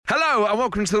Hello and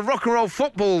welcome to the Rock and Roll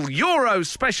Football Euro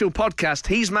special podcast.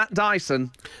 He's Matt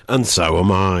Dyson. And so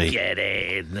am I. Get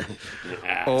in.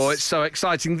 Yes. Oh, it's so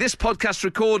exciting. This podcast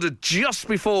recorded just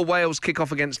before Wales kick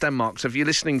off against Denmark. So if you're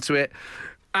listening to it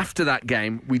after that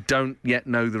game, we don't yet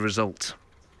know the result.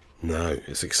 No,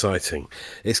 it's exciting.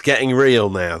 It's getting real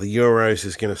now. The Euros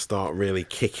is going to start really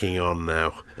kicking on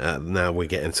now. Now we're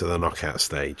getting to the knockout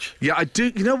stage. Yeah, I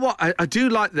do. You know what? I do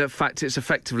like the fact it's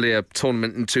effectively a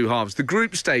tournament in two halves. The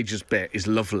group stages bit is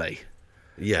lovely.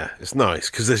 Yeah, it's nice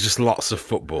because there's just lots of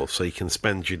football, so you can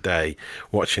spend your day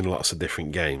watching lots of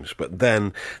different games. But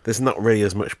then there's not really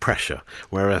as much pressure,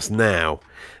 whereas now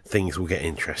things will get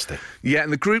interesting. Yeah,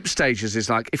 and the group stages is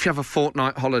like, if you have a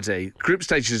fortnight holiday, group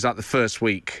stages is like the first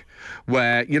week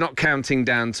where you're not counting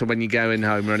down to when you're going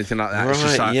home or anything like that. Right, it's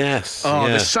just like, yes. Oh, yeah.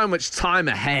 There's so much time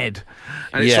ahead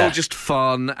and it's all just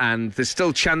fun and there's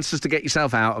still chances to get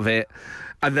yourself out of it.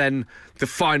 And then the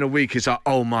final week is like,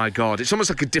 oh my God, it's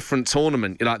almost like a different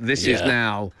tournament. You're like, this is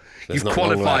now, you've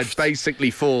qualified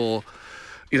basically for,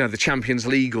 you know, the Champions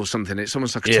League or something. It's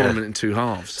almost like a tournament in two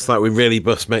halves. It's like we really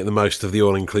must make the most of the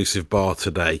all-inclusive bar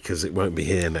today because it won't be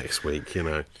here next week, you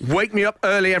know. Wake me up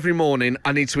early every morning.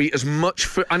 I need to eat as much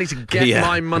food. I need to get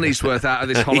my money's worth out of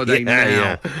this holiday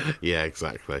now. Yeah,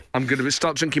 exactly. I'm going to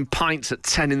start drinking pints at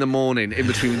 10 in the morning in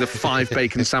between the 5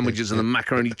 bacon sandwiches and the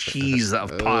macaroni cheese that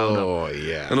I've piled up. Oh,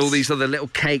 yeah. And all these other little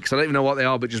cakes. I don't even know what they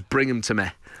are, but just bring them to me.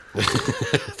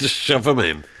 Just shove them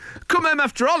in. Come home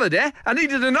after holiday. I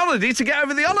needed an holiday to get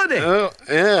over the holiday. Oh,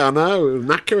 yeah, I know.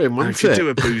 Knackering, wasn't if you do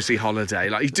a boozy holiday,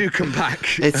 like you do come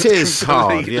back. It is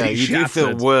hard, yeah. You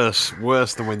shattered. do feel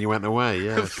worse than when you went away,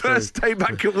 yeah. The first day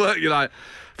back at work, you're like,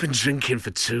 I've been drinking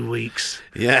for 2 weeks.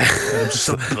 Yeah. I'm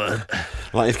sunburnt.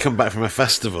 Like you've come back from a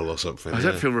festival or something. I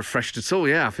don't feel refreshed at all,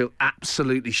 I feel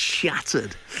absolutely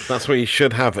shattered. That's what you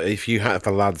should have. If you have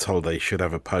a lads' holiday, you should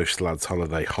have a post-lads'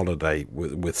 holiday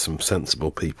with some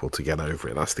sensible people to get over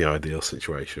it. That's the ideal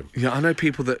situation. Yeah, I know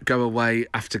people that go away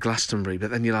after Glastonbury, but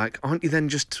then you're like, aren't you then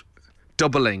just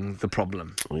doubling the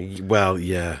problem? Well,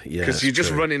 yeah. Because you're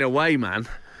just running away, man.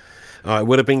 Oh, it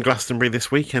would have been Glastonbury this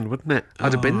weekend, wouldn't it?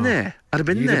 I'd have been there. You'd have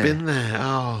been there.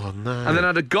 Oh, no. And then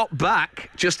I'd have got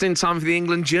back just in time for the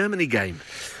England-Germany game.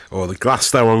 Oh, the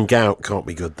Glasgow on gout can't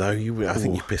be good, though. I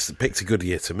think you picked a good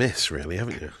year to miss, really,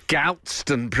 haven't you?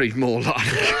 Goutstonbury, more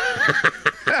like.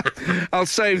 I'll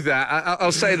save that.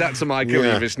 I'll say that to Michael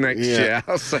Eavis next year.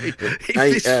 I'll say, put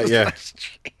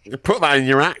that in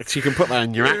your act. You can put that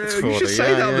in your act for you should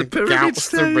say that on the pyramid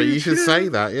stage. You should say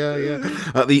that,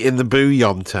 in the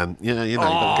bouillon tent. Yeah, you know, you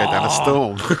don't go down a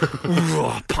storm.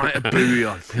 Pint of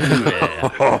bouillon.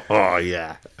 Oh,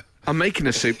 yeah. I'm making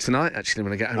a soup tonight, actually,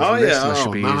 when I get home from this. And I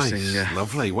should be nice. using,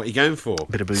 lovely. What are you going for?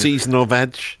 Bit of seasonal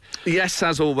veg? Yes,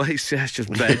 as always. Yes, just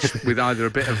veg with either a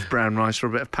bit of brown rice or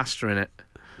a bit of pasta in it.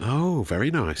 Oh,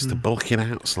 very nice. To bulk it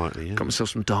out slightly. Yeah. Got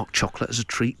myself some dark chocolate as a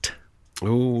treat.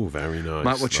 Oh, very nice.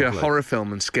 Might watch a horror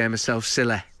film and scare myself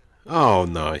silly. Oh,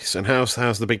 nice. And how's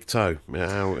the big toe?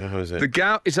 How is it? The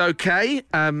gout is okay.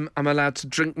 I'm allowed to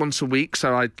drink once a week,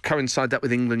 so I coincide that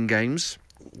with England games.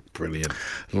 Brilliant.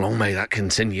 Long may that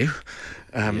continue.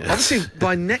 Obviously,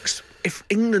 if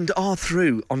England are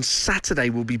through, on Saturday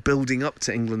we'll be building up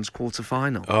to England's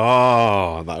quarter-final.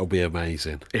 Oh, that'll be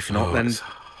amazing. If not, then...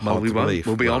 Well, we won't.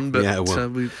 We'll be on, but England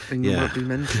won't be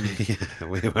mentioned.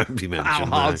 We won't be mentioned. How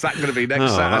hard's that going to be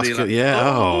next Saturday?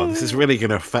 This is really going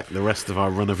to affect the rest of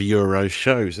our run of Euro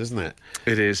shows, isn't it?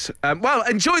 It is. Well,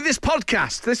 enjoy this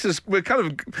podcast. We're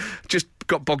kind of just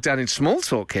got bogged down in small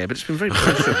talk here, but it's been very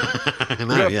pleasant. We've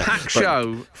got a packed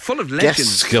show full of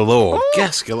legends.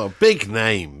 Guests galore. Big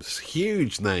names.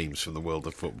 Huge names from the world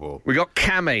of football. We got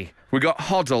Cammy. We got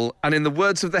Hoddle. And in the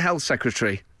words of the Health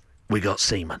Secretary, we got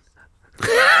Seaman.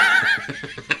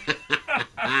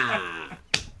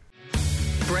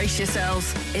 Brace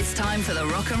yourselves. It's time for the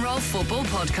Rock and Roll Football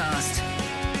Podcast.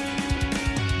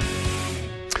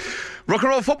 Rock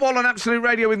and Roll Football on Absolute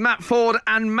Radio with Matt Ford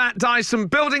and Matt Dyson,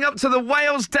 building up to the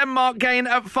Wales-Denmark game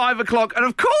at 5 o'clock. And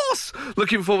of course,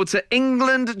 looking forward to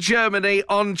England-Germany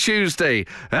on Tuesday.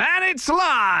 And it's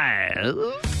live.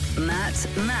 Matt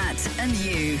and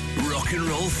you. Rock and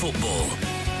Roll Football.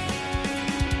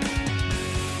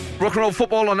 Rock and Roll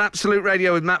Football on Absolute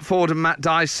Radio with Matt Ford and Matt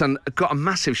Dyson. I've got a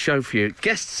massive show for you.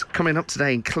 Guests coming up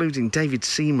today, including David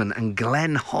Seaman and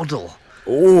Glenn Hoddle.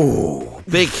 Oh,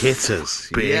 big hitters.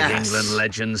 Big England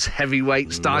legends,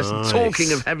 heavyweights. Dyson.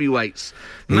 Talking of heavyweights,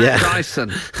 Matt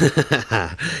Dyson.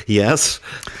 Yes.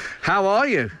 How are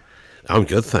you? I'm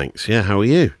good, thanks. Yeah, how are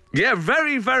you? Yeah,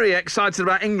 very, very excited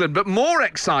about England, but more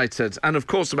excited, and of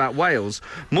course about Wales,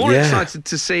 more excited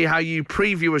to see how you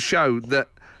preview a show that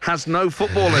has no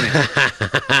football in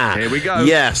it. Here we go.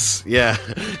 Yes, yeah.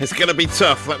 It's going to be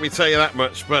tough, let me tell you that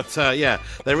much. But,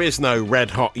 there is no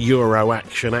red-hot Euro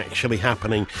action actually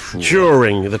happening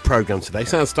during the programme today.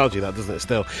 Sounds dodgy, that, doesn't it,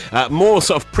 still? More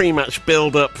sort of pre-match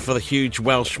build-up for the huge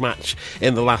Welsh match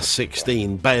in the last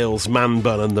 16. Bale's man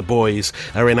bun and the boys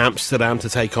are in Amsterdam to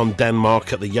take on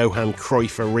Denmark at the Johan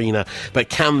Cruyff Arena. But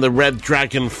can the Red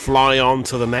Dragon fly on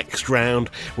to the next round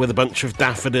with a bunch of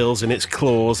daffodils in its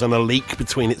claws and a leak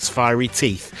between its fiery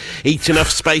teeth? Eat enough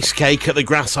space cake at the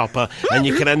Grasshopper and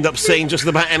you can end up seeing just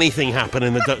about anything happen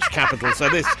in the Dutch capital. So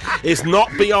this is not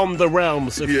beyond the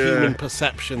realms of human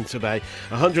perception today.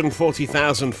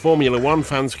 140,000 Formula One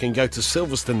fans can go to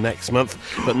Silverstone next month,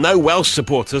 but no Welsh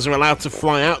supporters are allowed to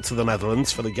fly out to the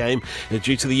Netherlands for the game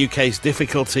due to the UK's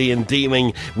difficulty in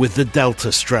dealing with the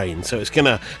Delta strain. So it's going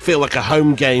to feel like a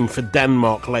home game for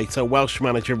Denmark later. Welsh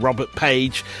manager Robert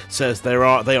Page says they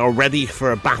are ready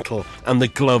for a battle and the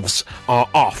gloves are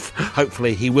off.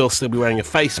 Hopefully he will still be wearing a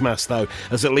face mask though,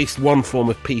 as at least one form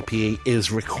of PPE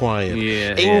is required.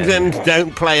 England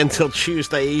don't play until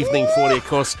Tuesday evening, 40 of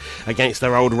course, against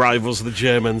their old rivals the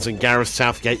Germans, and Gareth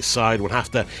Southgate's side will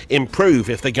have to improve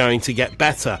if they're going to get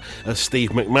better, as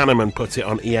Steve McManaman put it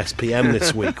on ESPN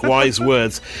this week. Wise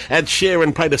words. Ed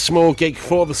Sheeran played a small gig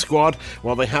for the squad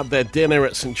while they had their dinner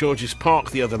at St George's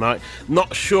Park the other night.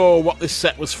 Not sure what this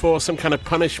set was for, some kind of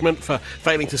punishment for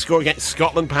failing to score against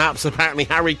Scotland perhaps. Apparently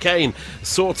Harry Kane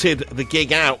sorted the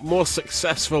gig out, more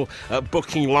successful at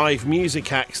booking live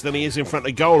music acts than he is in front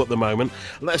of goal at the moment.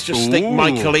 Let's just stick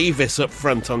Michael Eavis up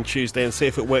front on Tuesday and see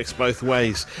if it works both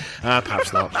ways.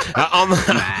 Perhaps not.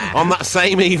 On that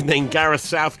same evening, Gareth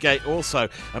Southgate also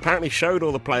apparently showed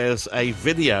all the players a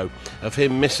video of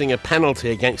him missing a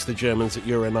penalty against the Germans at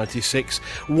Euro 96.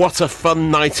 What a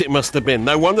fun night it must have been.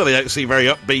 No wonder they don't seem very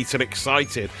upbeat and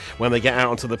excited when they get out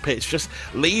onto the pitch. Just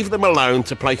leave them alone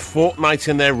to play Fortnite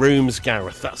in their rooms,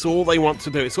 Gareth. That's all they want to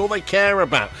do. It's all they care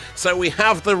about. So we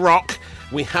have the rock,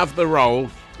 we have the roll,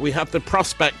 we have the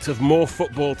prospect of more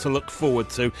football to look forward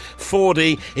to.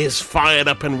 Fordy is fired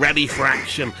up and ready for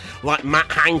action, like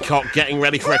Matt Hancock getting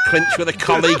ready for a clinch with a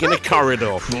colleague in a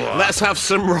corridor. Let's have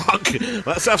some rock,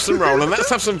 let's have some roll, and let's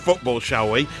have some football, shall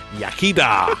we? Yaki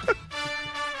da!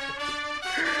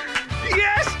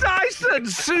 Yes, Dyson!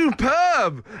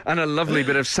 Superb! And a lovely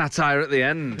bit of satire at the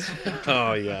end.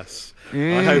 Oh, yes.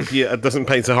 I hope it doesn't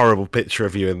paint a horrible picture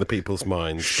of you in the people's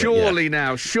minds. Surely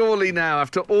now,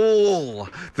 after all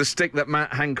the stick that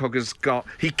Matt Hancock has got,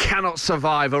 he cannot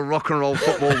survive a rock and roll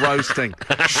football roasting.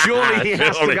 Surely he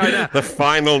has to go now. The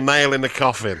final nail in the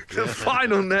coffin. The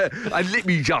final nail. And let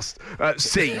me just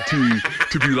say to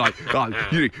be like,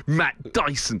 Matt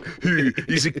Dyson, who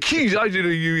is accused, I don't know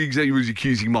who exactly was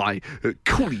accusing my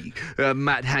colleague,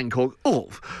 Matt Hancock,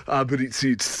 of, but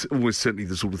it's almost certainly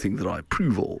the sort of thing that I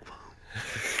approve of.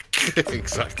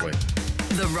 Exactly.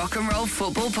 The Rock and Roll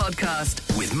Football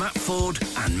Podcast with Matt Ford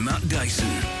and Matt Dyson.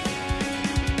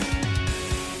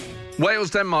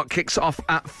 Wales-Denmark kicks off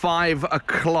at 5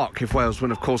 o'clock. If Wales win,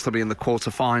 of course, they'll be in the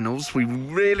quarter-finals. We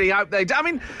really hope they do. I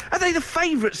mean, are they the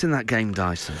favourites in that game,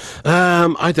 Dyson?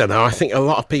 I don't know. I think a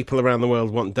lot of people around the world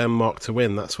want Denmark to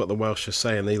win. That's what the Welsh are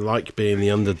saying. They like being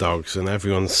the underdogs, and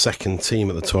everyone's second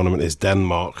team at the tournament is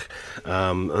Denmark.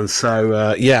 I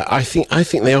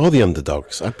think they are the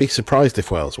underdogs. I'd be surprised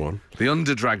if Wales won. The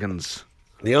Underdragons.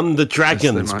 The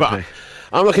Underdragons. Yes, but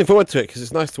I'm looking forward to it because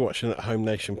it's nice to watch an at-home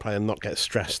nation play and not get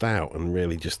stressed out and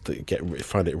really just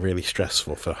find it really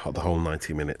stressful for the whole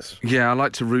 90 minutes. Yeah, I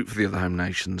like to root for the other home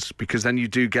nations because then you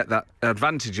do get that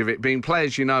advantage of it being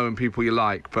players you know and people you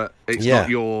like, but it's not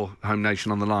your home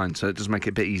nation on the line, so it does make it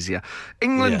a bit easier.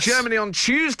 England-Germany on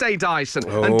Tuesday, Dyson.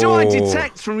 Oh. And do I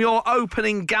detect from your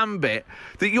opening gambit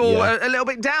that you're a little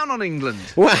bit down on England?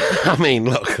 Well, I mean,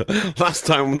 look,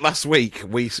 last week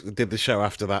we did the show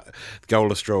after that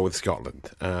goalless draw with Scotland.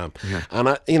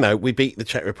 And we beat the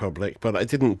Czech Republic, but I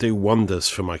didn't do wonders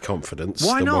for my confidence.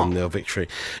 Why not? The 1-0 victory.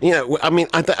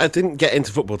 I didn't get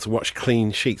into football to watch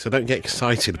clean sheets. I don't get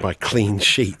excited by clean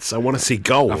sheets. I want to see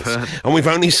goals. I've heard. And we've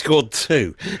only scored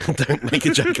 2. Don't make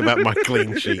a joke about my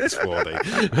clean sheets, Fordy.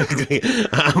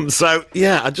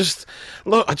 I just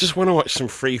want to watch some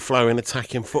free-flowing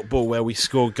attacking football where we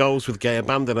score goals with gay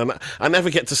abandon. And I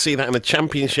never get to see that in the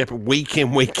Championship week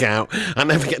in, week out. I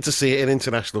never get to see it in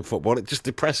international football. It just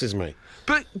depresses me.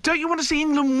 But don't you want to see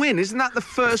England win? Isn't that the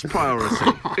first priority?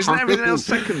 Isn't everything else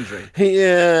secondary?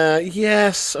 Yeah,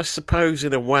 yes, I suppose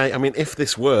in a way. I mean, if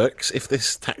this works, if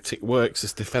this tactic works,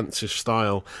 this defensive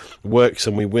style works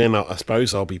and we win, I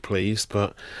suppose I'll be pleased.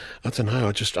 But I don't know,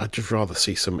 I'd just rather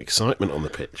see some excitement on the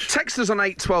pitch. Text us on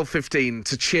 8 12 15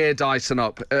 to cheer Dyson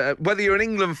up. Whether you're an an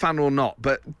England fan or not,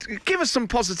 but give us some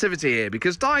positivity here,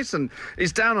 because Dyson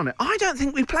is down on it. I don't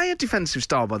think we play a defensive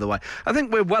style, by the way. I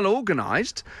think we're well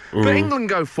organised, but England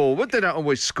go forward. They don't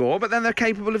always score, but then they're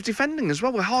capable of defending as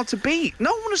well. We're hard to beat.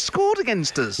 No one has scored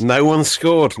against us. No one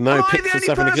scored. No, Pickford's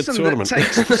having a good tournament.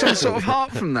 That takes some sort of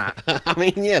heart from that. I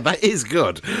mean, yeah, that is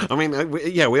good. I mean,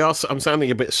 yeah, we are. I'm sounding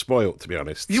a bit spoilt, to be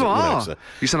honest. You are.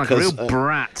 You sound like a real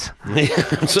brat.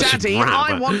 Daddy,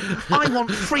 I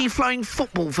want free-flowing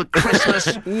football for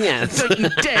Christmas. Yes. Don't you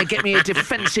dare get me a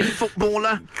defensive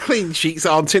footballer. Clean sheets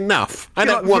aren't enough. I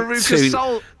don't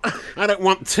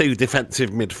want two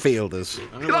defensive midfielders.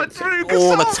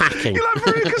 All attacking. You like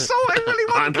Veruca Salt? I really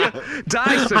want you.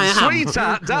 Dyson,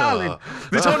 sweetheart, darling.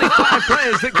 There's only 5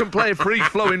 players that can play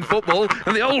free-flowing football,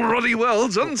 and the whole ruddy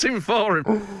world's hunting for him.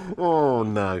 Oh,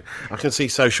 no. I can see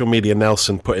social media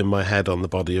Nelson putting my head on the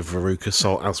body of Veruca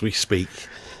Salt as we speak.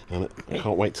 And I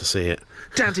can't wait to see it.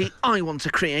 Daddy, I want a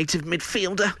creative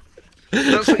midfielder.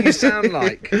 That's what you sound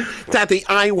like. Daddy,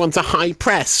 I want a high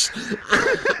press.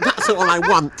 That's all I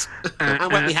want. I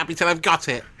won't be happy till I've got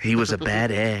it. He was a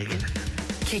bad egg.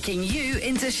 Kicking you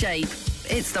into shape.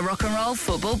 It's the Rock and Roll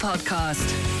Football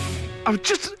Podcast.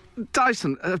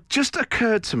 Dyson, just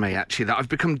occurred to me, actually, that I've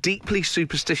become deeply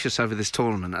superstitious over this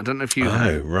tournament. I don't know if you...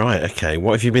 Oh, right, OK.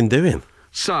 What have you been doing?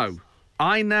 So,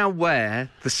 I now wear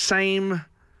the same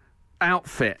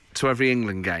outfit to every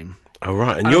England game. Oh,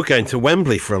 right, and you're going to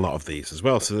Wembley for a lot of these as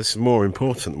well, so this is more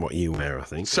important than what you wear, I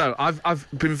think. So, I've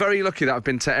been very lucky that I've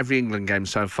been to every England game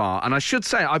so far, and I should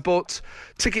say I bought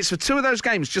tickets for 2 of those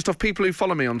games just off people who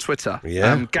follow me on Twitter.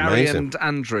 Yeah, Gary amazing. And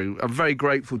Andrew. I'm very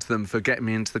grateful to them for getting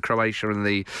me into the Croatia and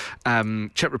the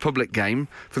Czech Republic game.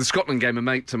 For the Scotland game, a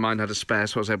mate of mine had a spare,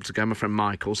 so I was able to go, my friend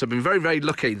Michael. So I've been very, very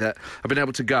lucky that I've been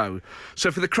able to go.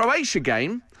 So for the Croatia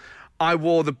game, I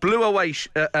wore the blue away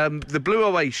shirt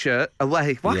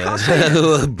away. Why can't I say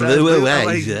it? Blue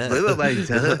away shirt. Blue away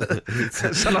shirt.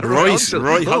 Like Roy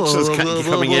Hodgson's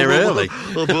coming here early.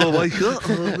 Blue away shirt.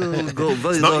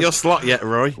 It's not your slot yet,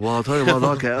 Roy. Well, I'll tell you what,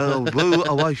 I get a blue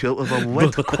away shirt with a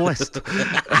red quest.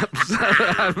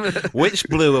 Which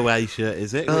blue away shirt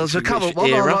is it? The current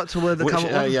one. I like to wear the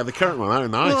current one. Yeah, the current one. Oh,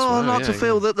 nice. Well, I like to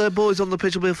feel that the boys on the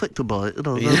pitch will be affected by it. You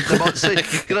know, they might see.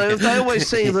 You know, if they always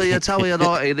see the Italian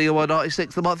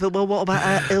 96, they might think, well, what about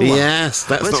our era? Yes,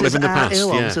 let's not live in the past.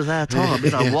 This is our time,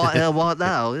 you know, white hair, white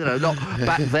now, you know, not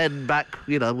back then,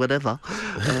 you know, whenever.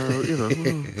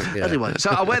 Yeah. Anyway,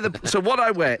 so what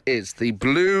I wear is the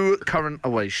blue current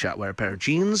away shirt. I wear a pair of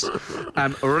jeans,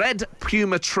 red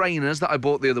Puma trainers that I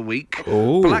bought the other week,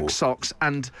 black socks,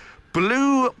 and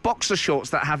blue boxer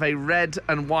shorts that have a red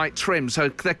and white trim. So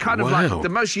they're kind of like the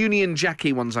most Union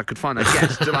Jackie ones I could find, I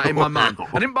guess, like in my mind.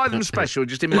 I didn't buy them special,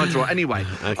 just in my drawer. Anyway,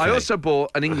 I also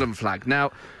bought an England flag.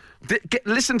 Now,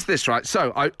 listen to this, right?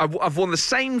 So I've worn the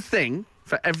same thing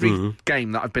for every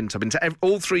game that I've been to. I've been to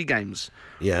all 3 games.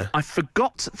 Yeah. I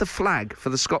forgot the flag for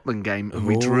the Scotland game and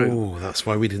we drew. Oh, that's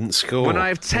why we didn't score. When I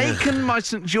have taken my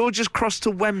St George's Cross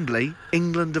to Wembley,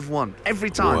 England have won. Every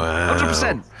time. Wow.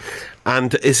 100%.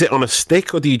 And is it on a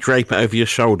stick or do you drape it over your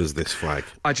shoulders, this flag?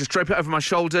 I just drape it over my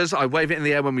shoulders. I wave it in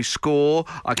the air when we score.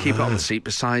 I keep it on the seat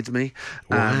beside me.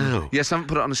 Wow. Yes, I haven't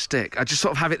put it on a stick. I just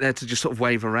sort of have it there to just sort of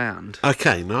wave around.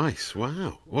 Okay, nice.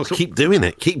 Wow. Well, keep doing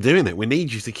it. Keep doing it. We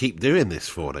need you to keep doing this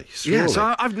for us. Yeah,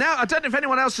 so I don't know if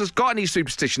anyone else has got any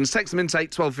superstitions. Text them into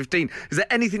 8, 12, 15. Is there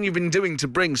anything you've been doing to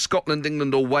bring Scotland,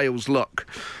 England or Wales luck?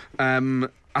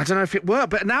 I don't know if it worked,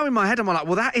 but now in my head I'm like,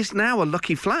 well, that is now a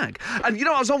lucky flag. And, you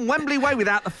know, I was on Wembley Way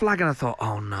without the flag and I thought,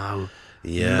 oh, no.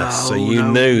 Yeah, so you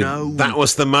knew that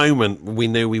was the moment we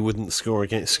knew we wouldn't score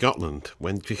against Scotland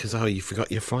because you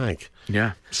forgot your flag.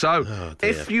 Yeah. So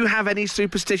if you have any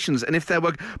superstitions and if there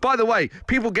were... By the way,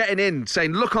 people getting in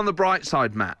saying, look on the bright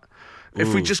side, Matt.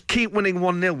 If we just keep winning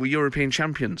 1-0, we're European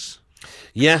champions.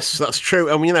 Yes, that's true.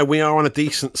 I mean, you know, we are on a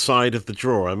decent side of the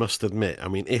draw, I must admit. I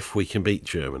mean, if we can beat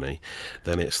Germany,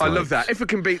 then it's I love that. If we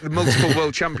can beat the multiple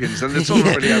world champions, then the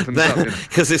tournament really opens up.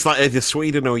 Because it's like either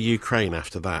Sweden or Ukraine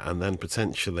after that, and then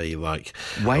potentially, like,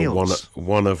 Wales.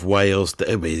 One of Wales.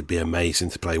 It would be amazing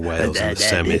to play Wales in the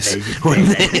semis.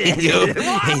 in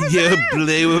your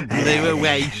blue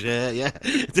away shirt, yeah.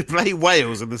 To play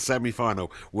Wales in the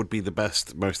semi-final would be the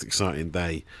best, most exciting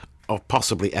day of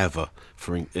possibly ever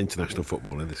for international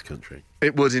football in this country.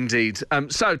 It would indeed.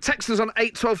 So text us on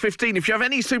 8, 12, 15 if you have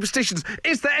any superstitions.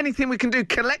 Is there anything we can do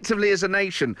collectively as a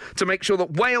nation to make sure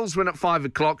that Wales win at 5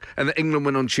 o'clock and that England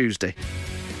win on Tuesday?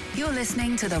 You're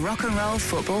listening to the Rock and Roll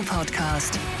Football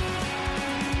Podcast.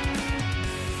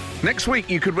 Next week,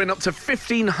 you could win up to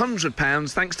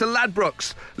 £1,500 thanks to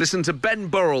Ladbrokes. Listen to Ben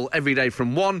Burrell every day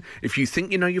from 1. If you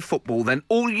think you know your football, then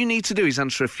all you need to do is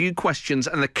answer a few questions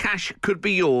and the cash could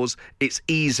be yours. It's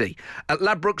easy. At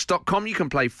ladbrokes.com, you can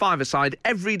play five-a-side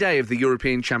every day of the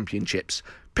European Championships.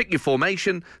 Pick your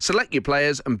formation, select your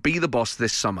players and be the boss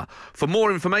this summer. For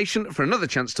more information, for another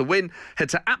chance to win, head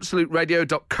to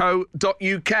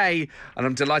absoluteradio.co.uk. And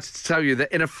I'm delighted to tell you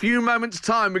that in a few moments'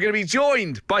 time, we're going to be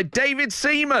joined by David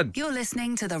Seaman. You're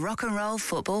listening to the Rock and Roll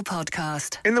Football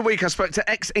Podcast. In the week, I spoke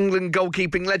to ex-England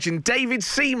goalkeeping legend David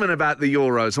Seaman about the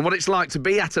Euros and what it's like to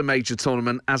be at a major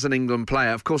tournament as an England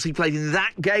player. Of course, he played in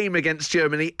that game against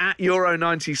Germany at Euro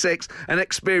 96 and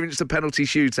experienced a penalty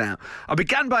shootout. I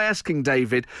began by asking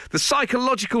David the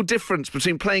psychological difference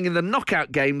between playing in the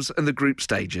knockout games and the group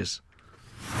stages.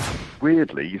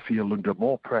 Weirdly, you feel under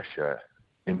more pressure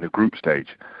in the group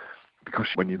stage because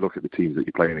when you look at the teams that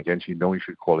you're playing against, you know you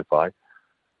should qualify.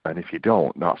 And if you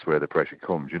don't, that's where the pressure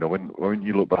comes. You know, when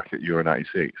you look back at Euro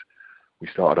 96, we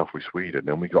started off with Sweden,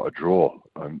 then we got a draw.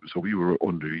 So we were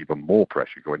under even more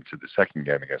pressure going to the second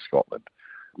game against Scotland.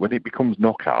 When it becomes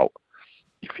knockout,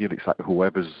 you feel it's like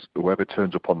whoever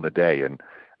turns up on the day, and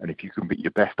if you can be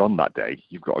your best on that day,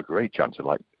 you've got a great chance of,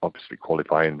 like, obviously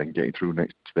qualifying and then getting through to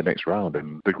the next round.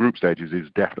 And the group stages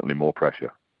is definitely more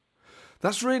pressure.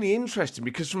 That's really interesting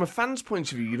because from a fan's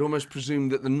point of view, you'd almost presume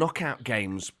that the knockout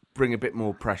games bring a bit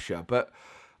more pressure. But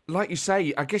like you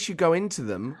say, I guess you go into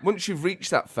them, once you've reached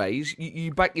that phase,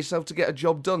 you back yourself to get a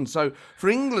job done. So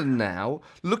for England now,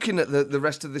 looking at the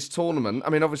rest of this tournament, I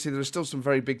mean, obviously there are still some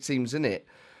very big teams in it.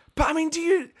 But, I mean,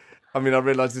 I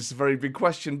realise this is a very big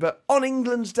question, but on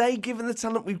England's day, given the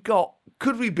talent we've got,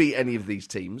 could we beat any of these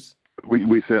teams?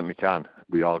 We certainly can.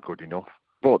 We are good enough.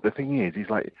 But the thing is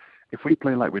like, if we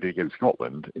play like we did against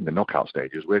Scotland in the knockout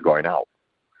stages, we're going out.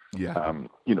 Yeah.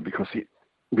 Because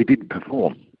we didn't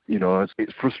perform. You know,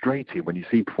 it's frustrating when you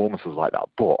see performances like that,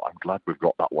 but I'm glad we've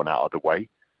got that one out of the way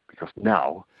because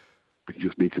now we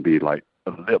just need to be like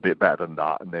a little bit better than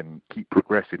that and then keep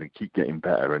progressing and keep getting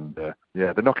better. And the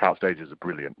knockout stages are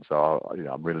brilliant. So,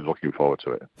 I'm really looking forward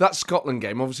to it. That Scotland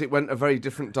game, obviously it went a very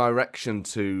different direction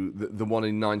to the one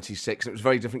in 96. It was a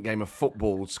very different game of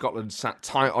football. Scotland sat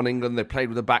tight on England. They played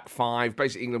with a back five.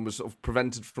 Basically, England was sort of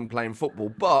prevented from playing football.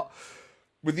 But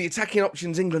with the attacking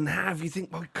options England have, you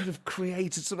think, well, we could have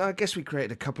created something. I guess we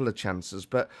created a couple of chances.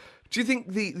 But do you think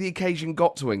the occasion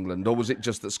got to England, or was it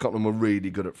just that Scotland were really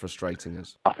good at frustrating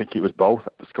us? I think it was both.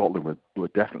 Scotland were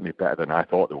definitely better than I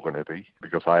thought they were going to be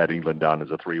because I had England down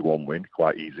as a 3-1 win,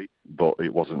 quite easy, but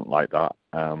it wasn't like that.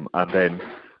 And then,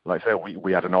 like I said,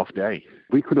 we had an off day.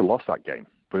 We could have lost that game,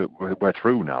 but we're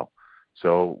through now.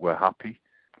 So we're happy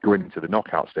going into the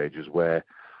knockout stages where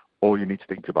all you need to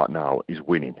think about now is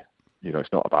winning. You know,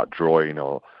 it's not about drawing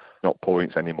or not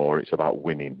points anymore. It's about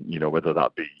winning, whether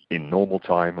that be in normal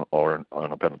time or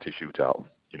on a penalty shootout.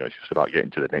 It's just about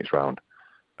getting to the next round.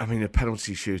 I mean, a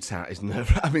penalty shootout is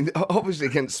never... I mean, obviously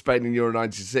against Spain in Euro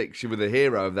 96, you were the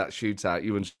hero of that shootout,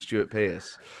 you and Stuart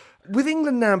Pearce. With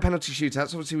England now in penalty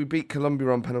shootouts, obviously we beat Colombia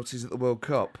on penalties at the World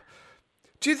Cup.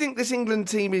 Do you think this England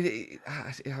team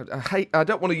I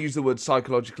don't want to use the word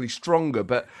psychologically stronger,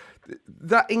 but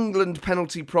that England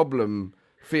penalty problem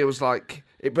feels like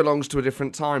it belongs to a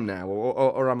different time now,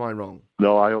 or am I wrong?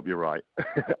 No, I hope you're right.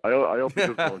 I hope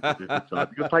it does belong to a different time.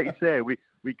 Because like you say, we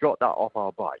got that off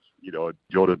our back.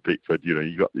 Jordan Pickford,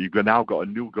 you've now got a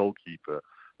new goalkeeper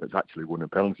that's actually won a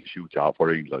penalty shootout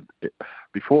for England.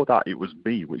 Before that, it was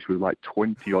me, which was like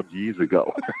 20-odd years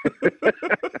ago.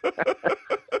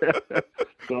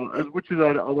 So as much as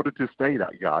I wanted to stay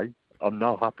that guy, I'm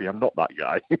now happy I'm not that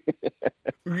guy.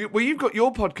 Well, you've got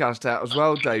your podcast out as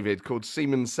well, David, called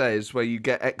Seaman Says, where you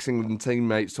get ex-England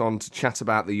teammates on to chat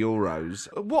about the Euros.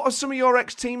 What are some of your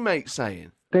ex-teammates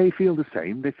saying? They feel the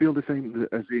same. They feel the same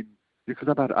as in, because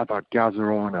I've had Gazza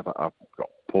on, I've got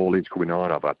Paul Ince coming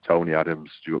on, I've had Tony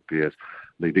Adams, Stuart Pearce,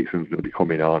 Lee Dixon's going to be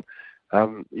coming on.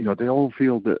 They all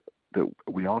feel that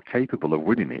we are capable of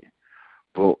winning it,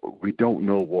 but we don't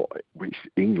know which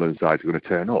England side is going to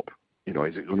turn up.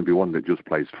 Is it going to be one that just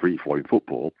plays free-flowing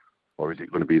football, or is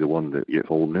it going to be the one that gets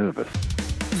all nervous?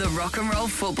 The Rock and Roll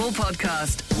Football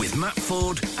Podcast with Matt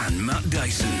Ford and Matt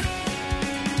Dyson.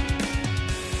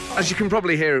 As you can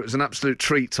probably hear, it was an absolute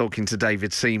treat talking to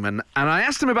David Seaman, and I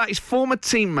asked him about his former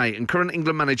teammate and current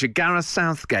England manager Gareth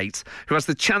Southgate, who has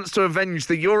the chance to avenge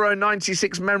the Euro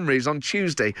 96 memories on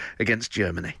Tuesday against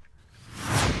Germany.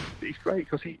 He's great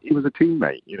because he was a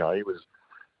teammate. He was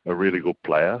a really good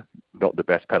player, not the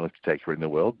best penalty taker in the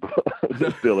world, but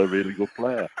still a really good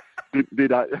player.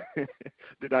 Did I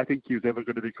think he was ever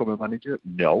going to become a manager?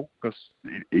 No, because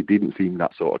he didn't seem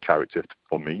that sort of character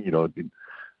for me.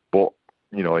 But,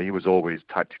 you know, he was always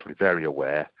tactically very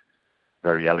aware,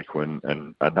 very eloquent,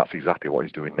 and that's exactly what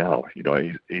he's doing now. You know,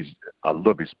 I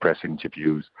love his press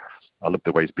interviews. I love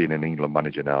the way he's been an England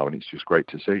manager now, and it's just great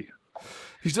to see.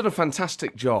 He's done a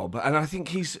fantastic job, and I think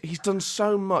he's done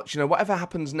so much. You know, whatever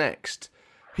happens next,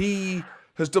 he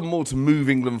has done more to move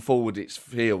England forward, it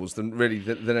feels, than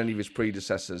any of his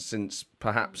predecessors since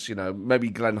perhaps, you know, maybe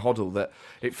Glenn Hoddle. That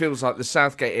it feels like the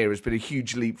Southgate era has been a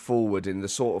huge leap forward in the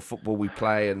sort of football we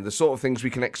play and the sort of things we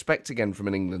can expect again from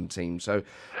an England team. So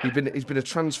he's been a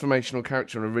transformational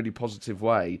character in a really positive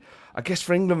way. I guess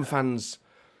for England fans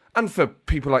and for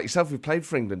people like yourself who've played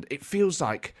for England, it feels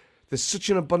like there's such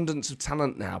an abundance of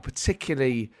talent now,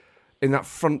 particularly in that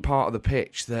front part of the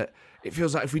pitch, that it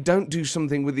feels like if we don't do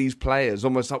something with these players,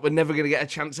 almost like we're never going to get a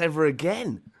chance ever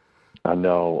again. I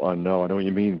know what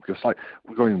you mean. Because like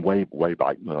we're going way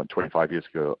back, 25 years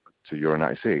ago to Euro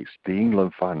 '96. The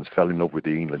England fans fell in love with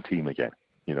the England team again.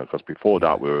 You know, because before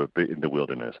that we were a bit in the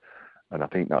wilderness, and I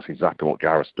think that's exactly what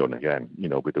Gareth's done again. You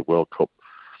know, with the World Cup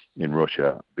in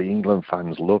Russia, the England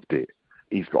fans loved it.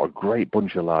 He's got a great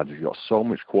bunch of lads. He's got so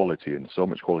much quality, and so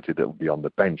much quality that will be on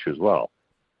the bench as well.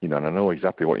 You know, and I know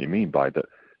exactly what you mean by that.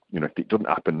 You know, if it doesn't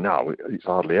happen now, it's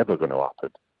hardly ever going to happen.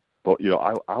 But, you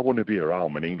know, I want to be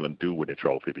around when England do win a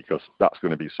trophy, because that's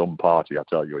going to be some party, I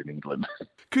tell you, in England.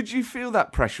 Could you feel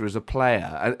that pressure as a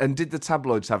player? And did the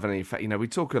tabloids have any effect? You know, we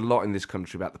talk a lot in this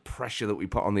country about the pressure that we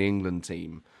put on the England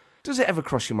team. Does it ever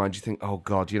cross your mind? Do you think, oh,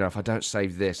 God, you know, if I don't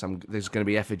save this, there's going to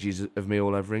be effigies of me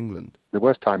all over England? The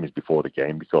worst time is before the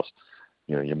game, because,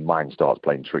 you know, your mind starts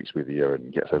playing tricks with you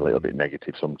and gets a little bit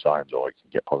negative sometimes, or it can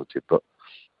get positive. But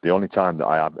the only time that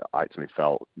I have actually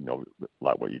felt, you know,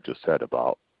 like what you just said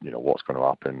about, you know, what's going to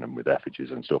happen and with effigies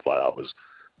and stuff like that was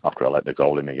after I let the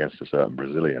goal in against a certain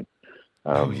Brazilian.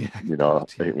 You know,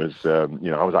 it was, you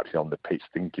know, I was actually on the pitch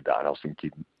thinking that, and I was thinking,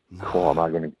 oh, am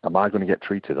I going to get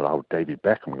treated how David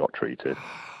Beckham got treated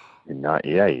in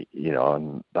 '98? You know,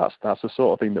 and that's the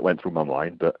sort of thing that went through my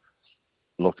mind. But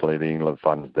luckily, the England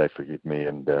fans, they forgive me,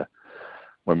 and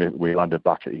when we landed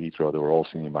back at Heathrow, they were all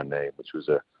singing my name, which was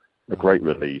a great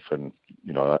relief, and,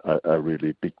 you know, a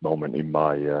really big moment in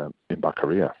my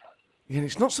career. Yeah, and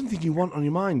it's not something you want on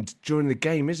your mind during the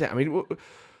game, is it? I mean,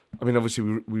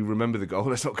 obviously we remember the goal.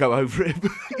 Let's not go over it.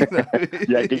 But, you know,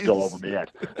 yeah, it did go over my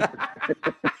head.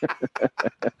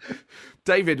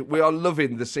 David, we are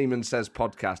loving the Seaman Says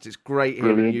podcast. It's great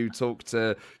hearing you talk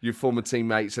to your former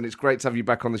teammates, and it's great to have you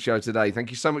back on the show today. Thank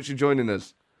you so much for joining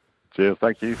us. Cheers,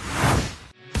 thank you.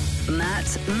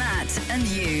 Matt, and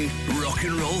you. Rock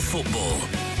and roll football.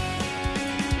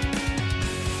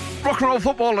 Rock and roll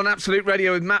football on Absolute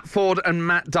Radio with Matt Ford and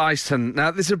Matt Dyson.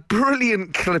 Now, there's a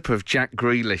brilliant clip of Jack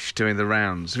Grealish doing the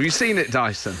rounds. Have you seen it,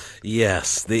 Dyson?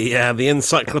 Yes, the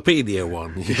encyclopedia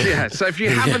one. Yeah, so if you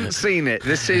haven't seen it,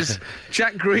 this is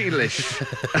Jack Grealish.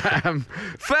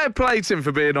 Fair play to him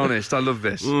for being honest. I love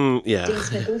this. Yeah. Dean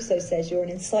Smith also says you're an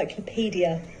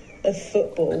encyclopedia of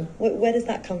football. Where does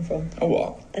that come from? A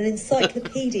what? An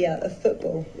encyclopedia of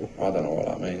football. I don't know what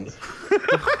that means.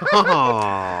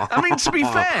 I mean, to be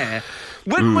fair,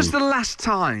 when was the last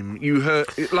time you heard,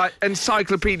 like,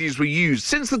 encyclopedias were used?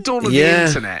 Since the dawn of the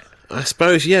internet? I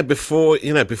suppose, before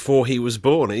he was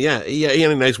born. He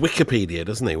only knows Wikipedia,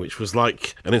 doesn't he? Which was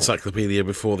like an encyclopedia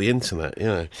before the internet,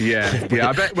 Yeah,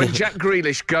 I bet when Jack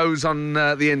Grealish goes on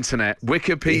the internet,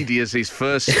 Wikipedia's his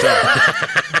first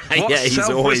stop. What he's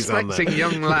always on there. self-respecting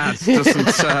young lad doesn't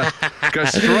go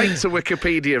straight to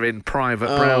Wikipedia in private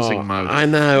browsing mode? I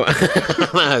know.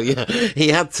 He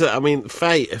had to. I mean,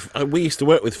 Faye, we used to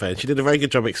work with Faye, and she did a very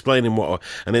good job explaining what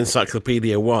an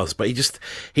encyclopedia was, but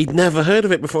he'd never heard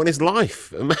of it before in his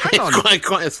life. It's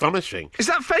quite astonishing. Is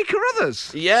that Faye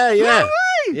Carruthers? Yeah. No way!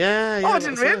 Yeah. Oh, I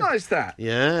didn't realise that.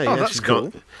 Yeah. Oh, that's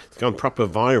cool. It's gone proper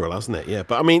viral, hasn't it? Yeah,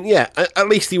 but I mean, at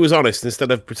least he was honest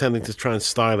instead of pretending to try and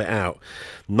style it out,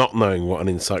 not knowing what an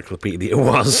encyclopedia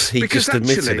was. He because just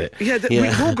admitted it.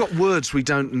 We've all got words we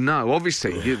don't know.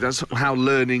 Obviously, that's how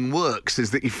learning works,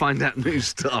 is that you find out new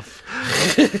stuff.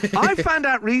 I found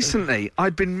out recently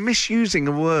I'd been misusing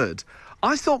a word.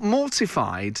 I thought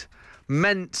mortified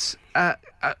meant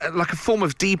like a form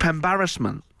of deep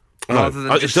embarrassment. Rather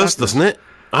than it does, sadness. doesn't it?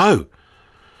 Oh.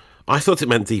 I thought it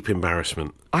meant deep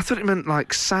embarrassment. I thought it meant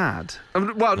like sad.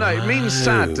 Well, no, it means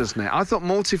sad, doesn't it? I thought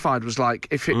mortified was like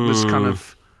if it was kind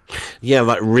of Yeah,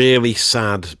 like really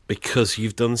sad because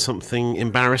you've done something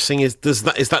embarrassing. Is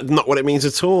that not what it means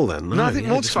at all then? No, I think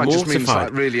mortified just means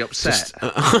like really upset.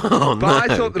 But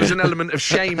I thought there was an element of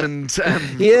shame and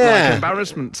like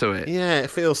embarrassment to it. Yeah, it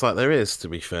feels like there is, to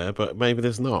be fair, but maybe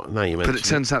there's not. Now you mention But it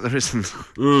turns out there isn't.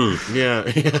 Yeah.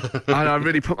 And I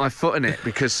really put my foot in it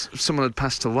because someone had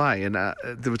passed away and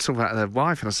they were talking about their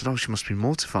wife and I said, oh, she must be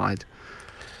mortified.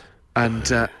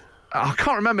 And I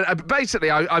can't remember.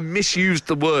 Basically, I misused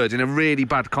the word in a really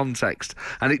bad context,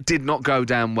 and it did not go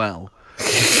down well.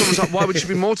 Someone's like, "Why would you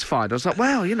be mortified?" I was like,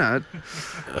 "Well, you know,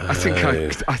 I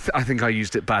think I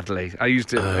used it badly. I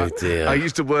used it. Oh dear! I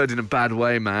used a word in a bad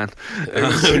way, man. It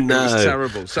was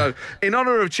terrible." So, in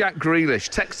honour of Jack Grealish,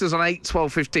 text us on 8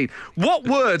 12 15. What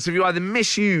words have you either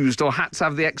misused or had to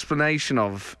have the explanation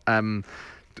of?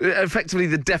 Effectively,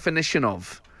 the definition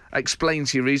of. Explained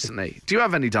to you recently. Do you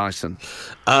have any, Dyson?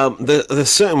 There's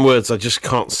certain words I just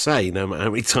can't say, no matter how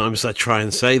many times I try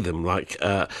and say them. Like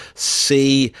I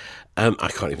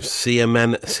can't even see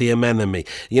anemone.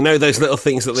 You know those little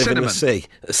things that live in the sea.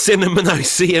 Cinnamon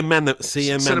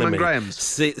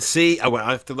Grahams.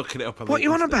 I have to look it up. What are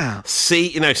you on about?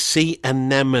 Sea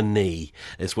anemone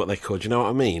is what they're called. Do you know what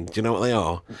I mean? Do you know what they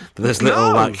are? There's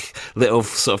little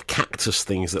sort of cactus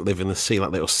things that live in the sea,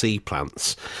 like little sea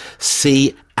plants.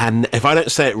 And if I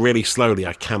don't say it really slowly,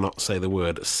 I cannot say the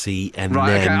word sea anemone.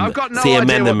 Right, okay. I've got no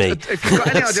idea. If you've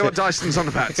got any idea what Dyson's on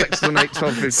about, text on 8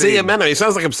 12 15. Sea anemone. It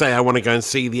sounds like I'm saying I want to go and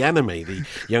see the Enemy, the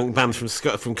young band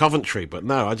from Coventry, but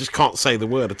no, I just can't say the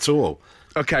word at all.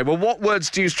 Okay, well, what words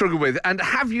do you struggle with? And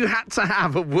have you had to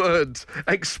have a word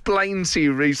explained to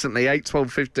you recently? 8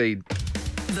 12 15.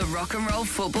 The Rock and Roll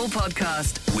Football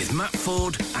Podcast with Matt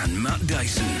Ford and Matt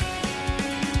Dyson.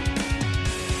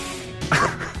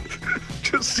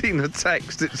 Just seen a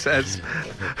text. It says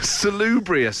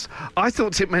salubrious. I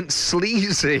thought it meant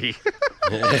sleazy.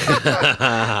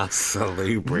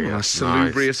 Salubrious. A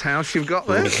salubrious house you've got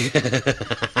there.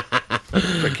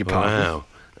 Beg your pardon. Wow.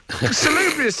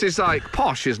 Salubrious is like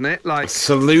posh, isn't it? Like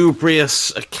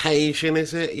salubrious occasion,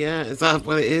 is it? Yeah, is that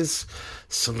what it is?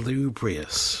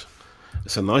 Salubrious.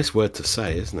 It's a nice word to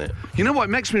say, isn't it? You know what? It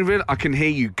makes me realize. I can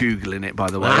hear you Googling it, by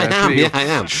the way. I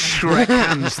am. Shrek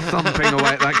hands thumping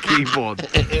away at that keyboard.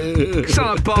 You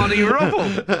sound like Barney Rubble.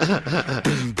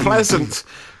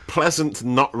 Pleasant,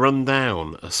 not run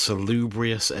down. A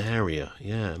salubrious area.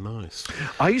 Yeah, nice.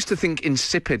 I used to think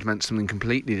insipid meant something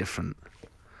completely different.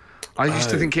 I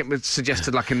used to think it was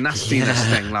suggested like a nastiness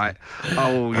thing, like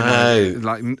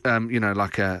like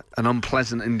an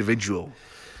unpleasant individual.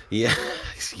 Yes.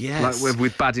 Like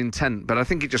with bad intent, but I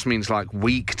think it just means like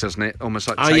weak, doesn't it? Almost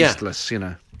like tasteless, you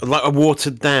know. Like a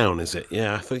watered down, is it?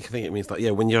 Yeah, I think it means like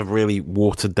when you have really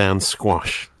watered down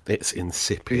squash, it's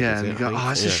insipid. Yeah,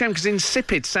 it's a shame because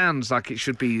insipid sounds like it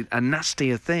should be a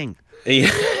nastier thing.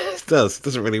 Yeah, it does. It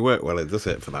doesn't really work well, does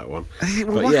it, for that one?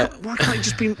 Why can't it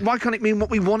just be? Why can't it mean what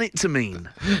we want it to mean?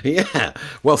 Yeah.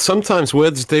 Well, sometimes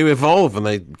words do evolve and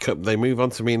they move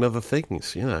on to mean other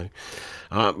things, you know.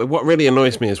 But what really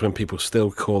annoys me is when people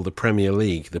still call the Premier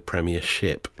League the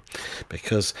Premiership,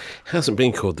 because it hasn't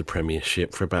been called the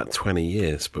Premiership for about 20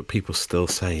 years, but people still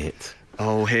say it.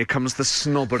 Oh, here comes the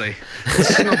snobbery. The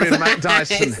snobbery of Matt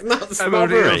Dyson. It's not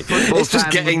snobbery. It's just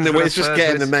getting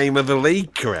the name of the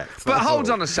league correct. But hold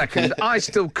on a second. I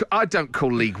don't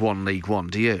call League One,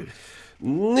 do you?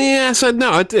 Yes,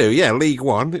 no, I do. Yeah, League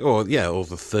One, or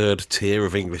the third tier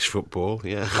of English football.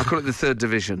 Yeah, I call it the third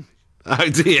division. Oh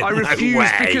dear! I refuse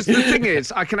because the thing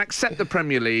is, I can accept the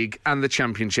Premier League and the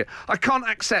Championship. I can't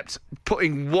accept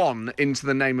putting one into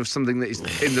the name of something that is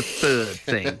in the third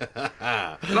thing.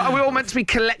 Like, we're all meant to be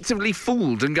collectively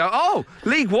fooled and go, "Oh,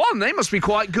 League One, they must be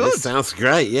quite good." This sounds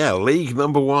great. Yeah, League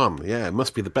number one. Yeah, it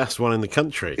must be the best one in the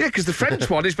country. Yeah, because the French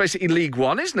one is basically League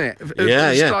One, isn't it?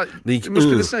 Yeah. Like, League, it must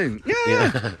be the same.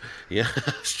 Yeah,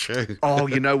 that's true. Oh,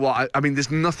 you know what? I mean,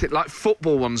 there's nothing like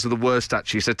football ones are the worst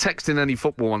actually. So text in any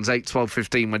football ones 8 12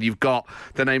 15 when you've got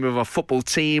the name of a football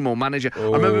team or manager. I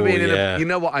remember being in a... You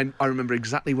know what? I remember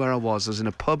exactly where I was. I was in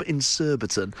a pub in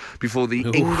Surbiton before the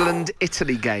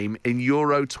England-Italy game in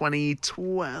Euro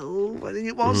 2012, I think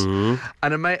it was.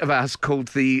 And a mate of ours called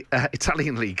the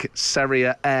Italian league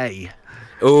Serie A.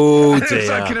 Oh dear! It was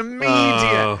like an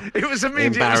immediate. It was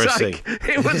immediate. Embarrassing.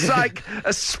 It was like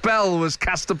a spell was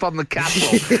cast upon the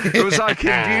castle. It was like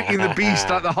in Beauty and the Beast.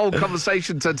 Like the whole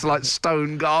conversation turned to like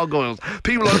stone gargoyles.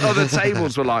 People on other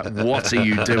tables were like, "What are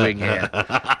you doing here?"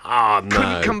 Oh no!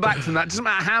 Couldn't come back from that. Doesn't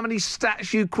matter how many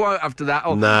stats you quote after that.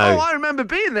 Or, no. Oh, I remember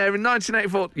being there in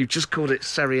 1984. You've just called it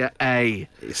Serie A.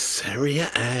 It's Serie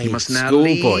A. You must now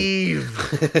leave.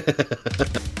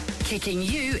 Kicking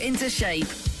you into shape.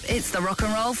 It's the Rock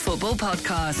and Roll Football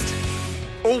Podcast.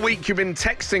 All week you've been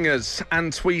texting us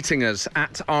and tweeting us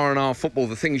at R&R Football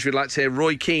the things you'd like to hear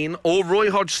Roy Keane or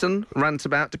Roy Hodgson rant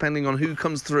about, depending on who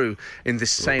comes through in this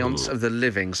seance of the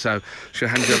living. So, shall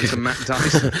I hand you over to Matt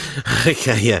Dyson?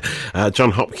 Okay, yeah.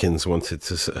 John Hopkins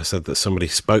said that somebody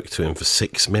spoke to him for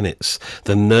 6 minutes.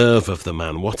 The nerve of the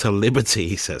man. What a liberty,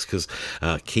 he says, because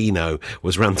Keno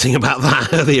was ranting about that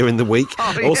earlier in the week.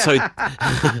 Oh, yeah. Also,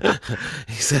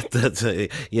 he said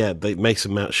that,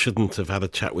 Mason Mount shouldn't have had a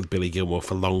chat with Billy Gilmour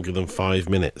for longer than 5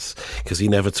 minutes, because he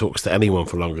never talks to anyone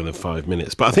for longer than 5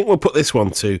 minutes. But I think we'll put this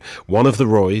one to one of the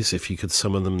Roys, if you could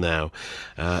summon them now.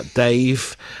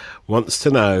 Dave wants to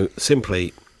know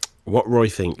simply what Roy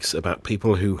thinks about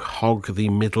people who hog the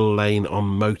middle lane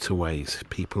on motorways,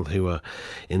 people who are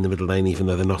in the middle lane even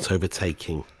though they're not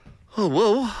overtaking. Oh,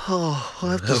 well,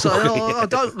 I have to say, I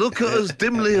don't look as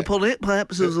dimly upon it,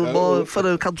 perhaps, as my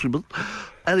fellow countrymen,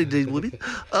 and indeed women.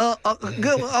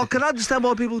 I can understand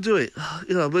why people do it,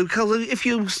 because if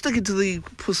you stick into the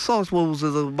precise walls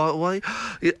of the motorway,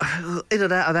 in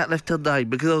and out of that left-hand lane,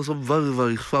 because there are some very,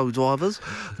 very slow drivers,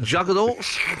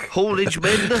 juggernauts, haulage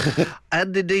men,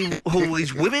 and indeed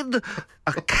haulage women,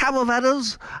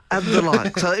 caravanners, and the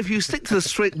like. So if you stick to the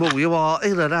strict wall, you are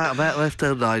in and out of that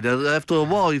left-hand lane, and after a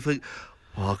while you think,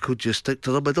 well, I could just stick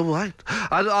to the middle lane.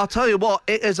 And I'll tell you what,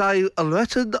 it is a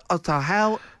lesson as to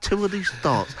how tyranny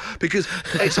starts. Because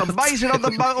it's amazing on the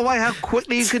motorway how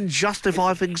quickly you can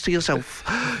justify things to yourself.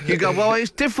 You go, well,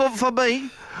 it's different for me.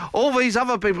 All these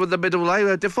other people in the middle lane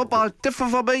are different, but it's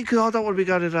different for me because I don't want to be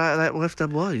going in that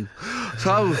left-hand way.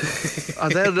 So,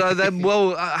 and then,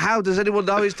 well, how does anyone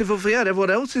know it's different for you? And everyone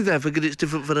else is there thinking it's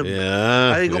different for them.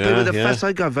 Yeah, and you've got people that fast,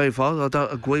 they go very fast. I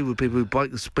don't agree with people who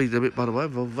break the speed limit, by the way.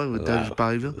 I'm very dangerous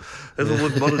behaviour. Even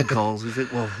with modern cars, you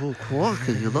think, well,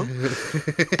 crikey,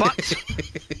 But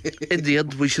in the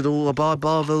end, we should all abide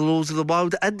by the laws of the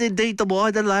road and indeed the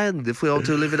wider land if we are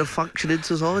to live in a functioning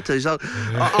society. So,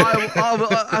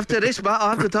 after this, Matt, I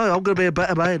have to tell you, I'm going to be a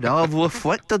better man. I've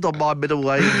reflected on my middle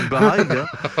lane behaviour.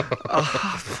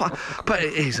 But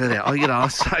it is, isn't it? I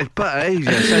say, but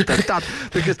easier said than done.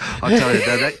 Because I tell you,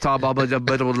 the next time I'm in the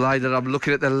middle lane and I'm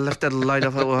looking at the left-hand lane, I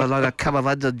thought, well, like a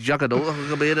caravans and juggernaut, I'm going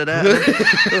to be in and out.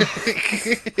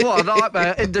 What a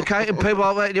nightmare, indicating people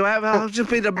aren't letting you out. I'll just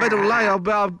be in the middle lane,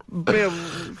 I'll be a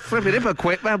flipping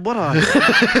hypocrite, man, what a...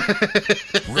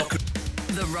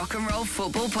 The Rock and Roll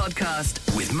Football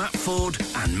Podcast with Matt Ford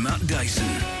and Matt Dyson.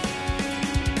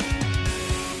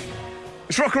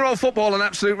 It's Rock and Roll Football on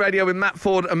Absolute Radio with Matt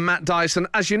Ford and Matt Dyson.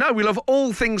 As you know, we love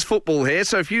all things football here,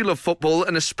 so if you love football,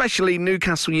 and especially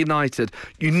Newcastle United,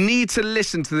 you need to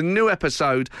listen to the new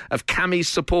episode of Cammy's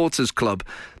Supporters Club.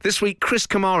 This week, Chris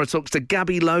Kamara talks to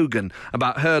Gabby Logan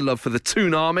about her love for the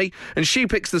Toon Army, and she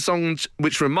picks the songs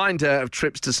which remind her of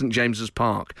trips to St James's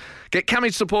Park. Get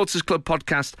Cammy's Supporters Club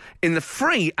podcast in the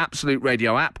free Absolute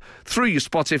Radio app, through your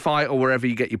Spotify or wherever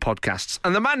you get your podcasts.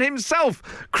 And the man himself,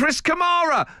 Chris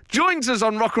Kamara, joins us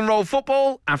on Rock and Roll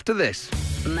Football after this.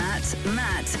 Matt,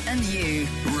 and you.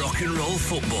 Rock and Roll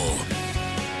Football.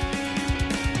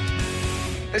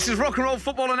 This is Rock and Roll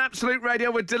Football on Absolute Radio.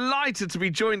 We're delighted to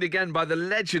be joined again by the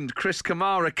legend Chris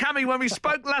Kamara. Cammy, when we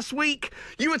spoke last week,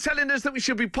 you were telling us that we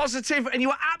should be positive, and you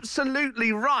were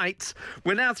absolutely right.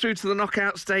 We're now through to the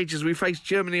knockout stages. We face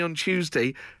Germany on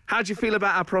Tuesday. How do you feel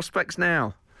about our prospects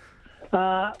now?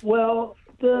 Well,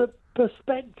 the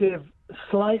perspective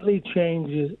slightly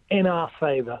changes in our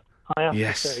favour, I have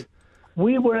to say.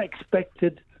 We were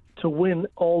expected to win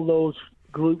all those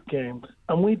group games,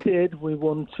 and we did. We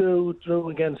won 2, drew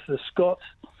against the Scots,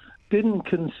 didn't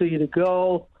concede a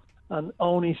goal, and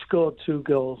only scored 2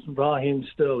 goals, Raheem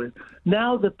Sterling.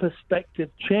 Now the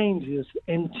perspective changes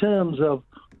in terms of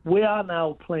we are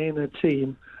now playing a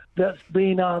team that's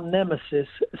been our nemesis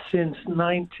since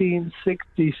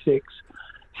 1966.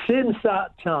 Since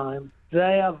that time,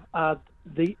 they have had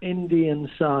the Indian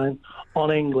sign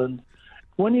on England.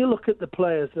 When you look at the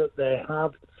players that they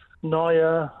have,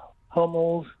 Neuer,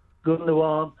 Hummels,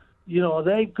 Gundogan,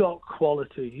 they've got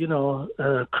quality.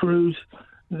 Cruz,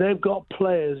 they've got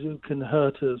players who can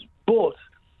hurt us. But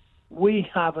we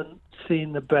haven't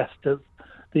seen the best of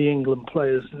the England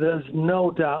players. There's no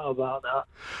doubt about that.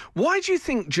 Why do you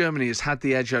think Germany has had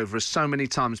the edge over us so many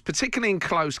times, particularly in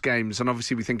close games? And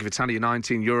obviously we think of Italia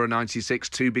 19, Euro 96,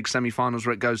 2 big semi-finals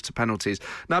where it goes to penalties.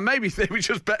 Now, maybe they were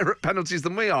just better at penalties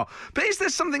than we are. But is there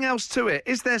something else to it?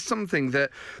 Is there something that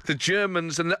the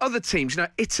Germans and the other teams,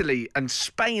 Italy and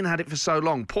Spain had it for so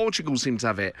long, Portugal seem to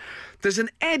have it. There's an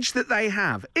edge that they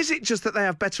have. Is it just that they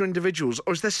have better individuals,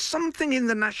 or is there something in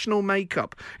the national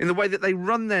makeup, in the way that they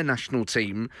run their national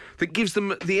team, game that gives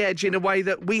them the edge in a way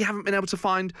that we haven't been able to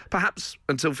find, perhaps,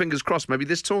 until fingers crossed, maybe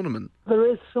this tournament?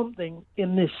 There is something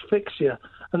in this fixture,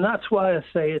 and that's why I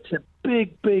say it's a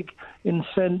big, big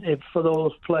incentive for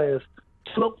those players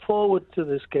to look forward to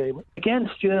this game.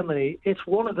 Against Germany, it's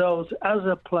one of those, as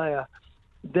a player,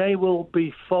 they will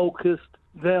be focused.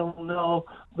 They'll know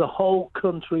the whole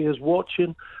country is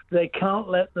watching. They can't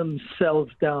let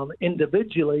themselves down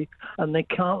individually, and they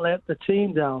can't let the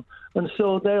team down. And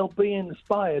so they'll be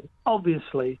inspired.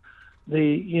 Obviously,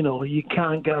 you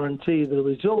can't guarantee the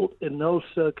result in those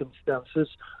circumstances,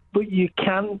 but you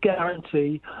can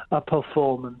guarantee a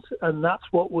performance, and that's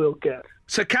what we'll get.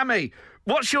 So, Cammy,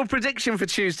 what's your prediction for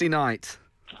Tuesday night?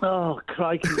 Oh,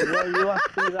 crikey, you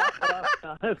asked me that last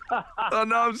time. Oh,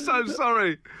 no, I'm so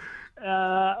sorry.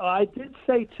 I did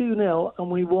say 2-0,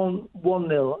 and we won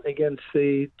 1-0 against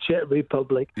the Czech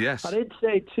Republic. Yes. I did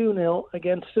say 2-0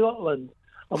 against Scotland,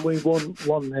 and we won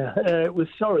 1-0.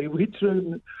 We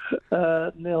drew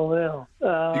 0-0.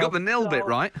 You got the nil bit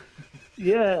right.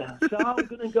 Yeah, so I'm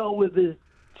going to go with the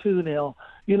 2-0.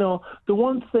 You know, the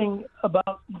one thing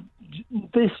about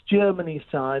this Germany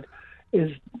side is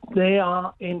they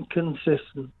are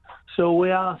inconsistent. So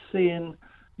we are seeing,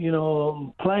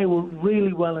 play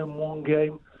really well in one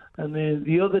game, and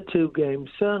the other two games,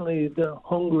 certainly the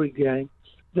Hungary game,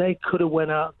 they could have went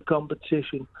out the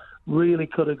competition, really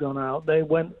could have gone out. They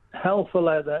went hell for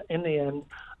leather in the end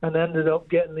and ended up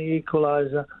getting the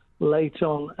equaliser late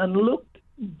on and looked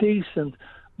decent.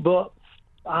 But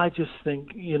I just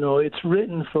think, it's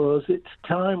written for us. It's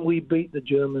time we beat the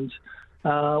Germans.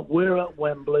 We're at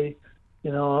Wembley.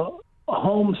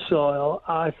 Home soil,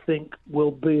 I think,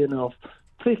 will be enough.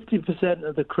 50%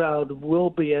 of the crowd will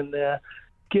be in there.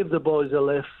 Give the boys a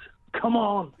lift. Come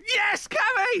on. Yes,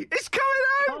 Cammy! It's coming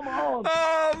out! Come on.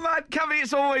 Oh, man, Cammy,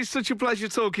 it's always such a pleasure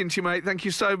talking to you, mate. Thank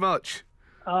you so much.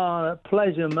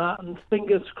 Pleasure, Matt. And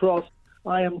fingers crossed,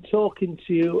 I am talking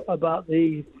to you about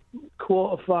the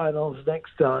quarterfinals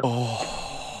next time.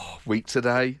 Oh, week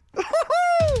today.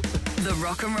 The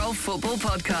Rock and Roll Football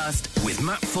Podcast with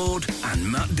Matt Ford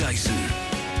and Matt Dyson.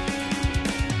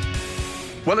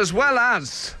 Well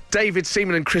as David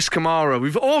Seaman and Chris Kamara,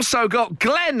 we've also got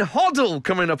Glenn Hoddle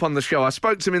coming up on the show. I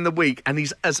spoke to him in the week, and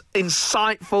he's as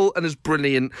insightful and as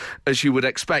brilliant as you would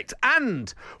expect.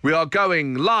 And we are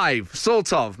going live,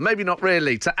 sort of, maybe not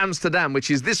really, to Amsterdam, which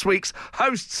is this week's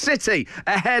host city,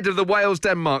 ahead of the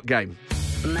Wales-Denmark game.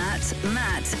 Matt,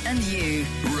 and you.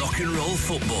 Rock and Roll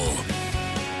Football.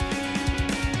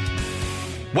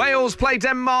 Wales play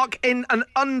Denmark in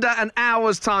under an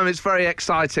hour's time. It's very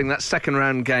exciting, that second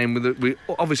round game. We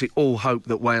obviously all hope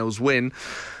that Wales win.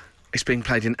 It's being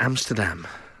played in Amsterdam.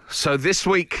 So this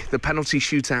week, the penalty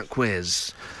shootout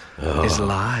quiz is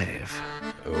live.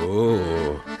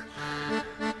 Oh.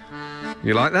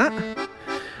 You like that?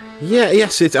 Yeah,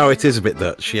 yes. It is a bit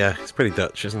Dutch. Yeah, it's pretty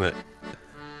Dutch, isn't it?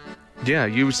 Yeah,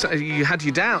 you had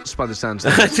your doubts by the sounds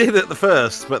of it. I did at the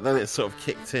first, but then it sort of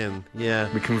kicked in.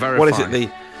 Yeah. We can verify. What is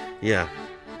it? Yeah.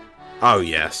 Oh,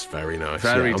 yes. Very nice.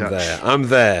 Very Dutch. I'm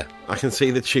there. I can see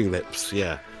the tulips.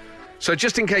 Yeah. So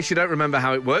just in case you don't remember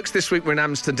how it works, this week we're in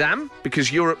Amsterdam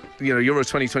because Euro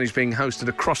 2020 is being hosted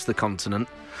across the continent.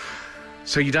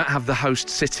 So you don't have the host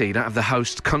city, you don't have the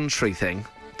host country thing.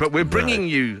 But we're bringing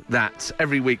you that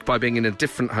every week by being in a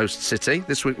different host city.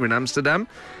 This week we're in Amsterdam.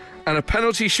 And a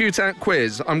penalty shootout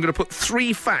quiz. I'm going to put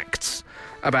 3 facts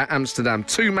about Amsterdam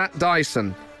to Matt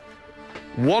Dyson.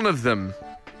 One of them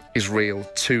is real,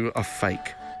 2 are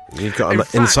fake. You've got an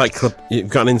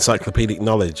encyclopedic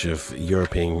knowledge of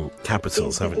European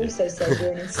capitals, haven't you? Also said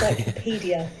you're an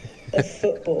encyclopedia of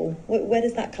football. Where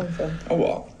does that come from? A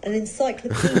what? An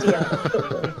encyclopedia of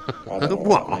football. I don't know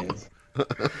what that means.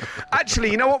 Actually,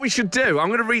 you know what we should do? I'm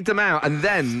going to read them out and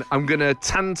then I'm going to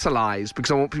tantalise because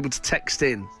I want people to text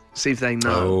in, see if they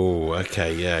know. Oh,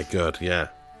 okay, yeah, good, yeah.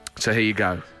 So here you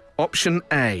go. Option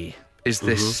A is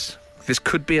this. This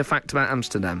could be a fact about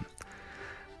Amsterdam.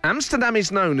 Amsterdam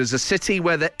is known as a city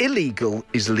where the illegal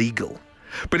is legal,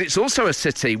 but it's also a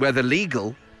city where the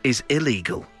legal is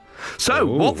illegal. So,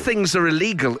 what things are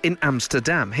illegal in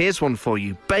Amsterdam? Here's one for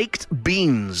you. Baked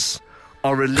beans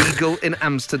are illegal in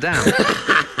Amsterdam.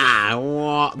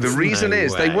 What? The reason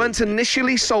is they weren't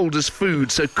initially sold as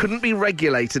food, so couldn't be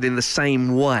regulated in the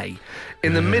same way.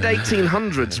 In the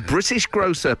mid-1800s, British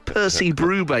grocer Percy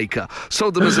Brubaker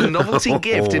sold them as a novelty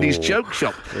gift in his joke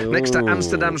shop next to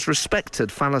Amsterdam's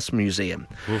respected Phallus Museum.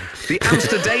 The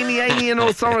Amsterdamian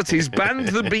authorities banned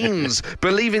the beans,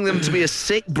 believing them to be a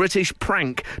sick British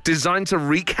prank designed to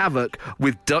wreak havoc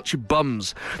with Dutch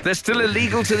bums. They're still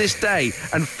illegal to this day,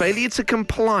 and failure to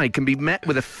comply can be met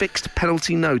with a fixed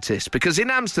penalty notice, because in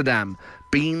Amsterdam,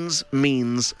 Beans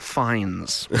means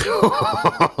fines.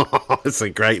 It's a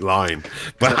great line.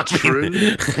 But is that true?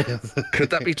 Could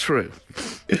that be true?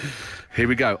 Here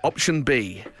we go. Option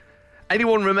B.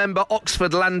 Anyone remember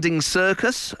Oxford Landing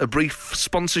Circus? A brief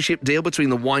sponsorship deal between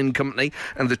the wine company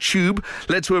and the Tube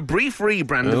led to a brief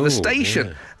rebrand of the station.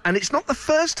 Yeah. And it's not the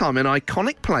first time an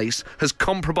iconic place has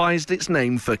compromised its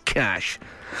name for cash.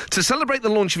 To celebrate the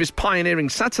launch of his pioneering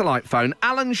satellite phone,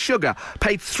 Alan Sugar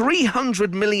paid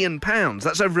 £300 million,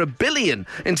 that's over £1 billion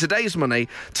in today's money,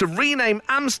 to rename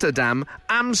Amsterdam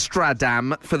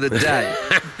Amstradam for the day.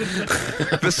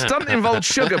 The stunt involved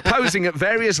Sugar posing at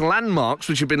various landmarks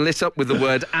which had been lit up with the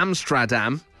word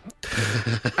Amsterdam,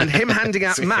 and him handing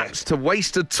out maps to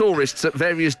wasted tourists at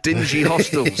various dingy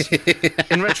hostels.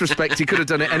 In retrospect, he could have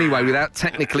done it anyway without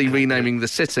technically renaming the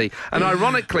city. And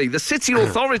ironically, the city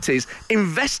authorities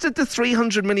invested the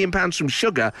 £300 million from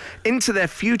Sugar into their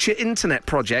future internet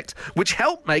project, which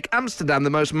helped make Amsterdam the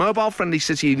most mobile-friendly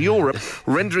city in Europe,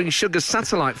 rendering Sugar's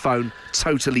satellite phone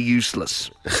totally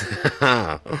useless.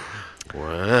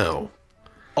 Wow.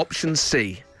 Option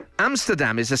C.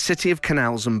 Amsterdam is a city of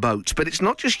canals and boats, but it's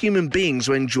not just human beings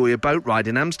who enjoy a boat ride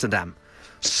in Amsterdam.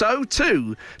 So,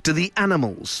 too, do the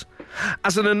animals.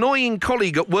 As an annoying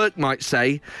colleague at work might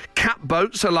say, cat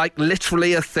boats are like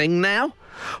literally a thing now.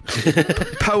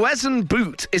 Poezen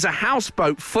Boot is a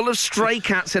houseboat full of stray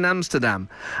cats in Amsterdam.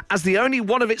 As the only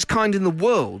one of its kind in the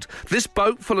world, this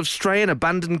boat full of stray and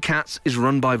abandoned cats is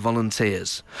run by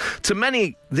volunteers. To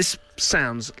many, this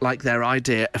sounds like their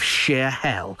idea of sheer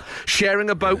hell.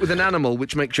 Sharing a boat with an animal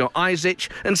which makes your eyes itch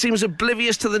and seems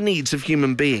oblivious to the needs of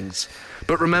human beings.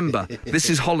 But remember,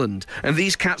 this is Holland, and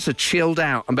these cats are chilled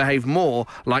out and behave more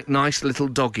like nice little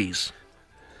doggies.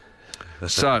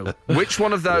 So, which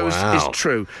one of those is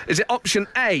true? Is it option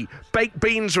A, baked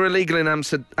beans are illegal in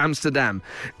Amsterdam?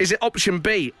 Is it option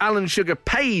B, Alan Sugar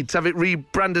paid to have it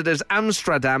rebranded as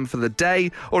Amsterdam for the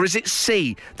day? Or is it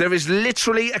C, there is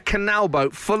literally a canal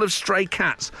boat full of stray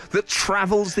cats that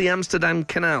travels the Amsterdam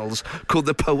canals called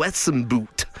the Poezen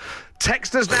Boot?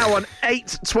 Text us now on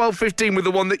 81215 with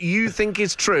the one that you think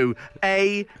is true,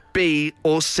 A, B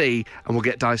or C, and we'll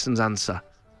get Dyson's answer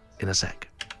in a sec.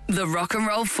 The Rock and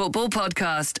Roll Football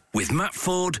Podcast with Matt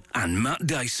Ford and Matt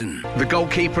Dyson. The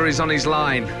goalkeeper is on his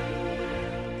line.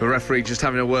 The referee just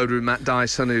having a word with Matt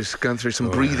Dyson, who's going through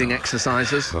some breathing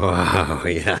exercises. Oh,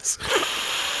 yes.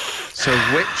 So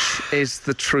which is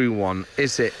the true one?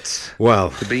 Is it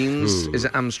the beans, is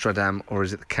it Amsterdam, or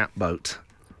is it the cat boat?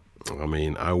 I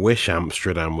mean, I wish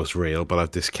Amsterdam was real, but I've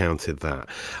discounted that.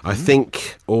 I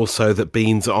think also that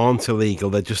beans aren't illegal.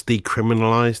 They're just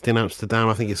decriminalised in Amsterdam.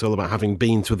 I think it's all about having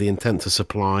beans with the intent to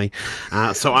supply.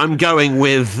 So I'm going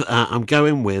with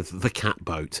the cat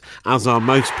boat, as are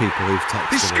most people who've texted.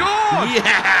 He scored!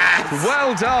 Yes!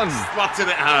 Well done! Spotted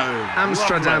it home.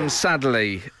 Amsterdam,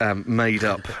 sadly, made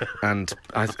up. And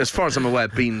as far as I'm aware,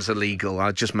 beans are legal.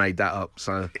 I just made that up.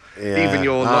 So even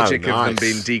your logic of them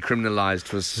being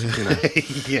decriminalised was...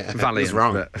 valiant.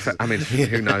 Wrong. But, I mean,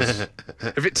 who knows?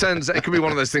 If it turns, it could be one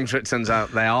of those things where it turns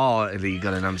out they are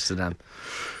illegal in Amsterdam.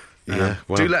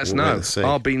 Do let us know.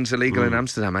 Are beans illegal in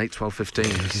Amsterdam?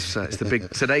 81215.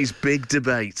 It's today's big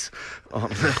debate on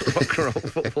Rock and Roll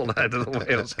Football ahead of the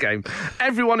Wales game.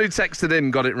 Everyone who texted in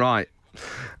got it right.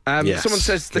 Someone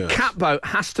says the cat boat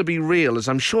has to be real, as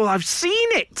I'm sure I've seen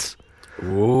it.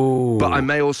 Ooh. But I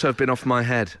may also have been off my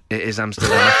head. It is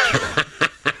Amsterdam after all.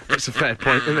 That's a fair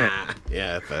point, isn't it?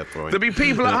 Yeah, fair point. There'll be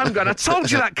people at home going, I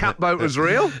told you that cat boat was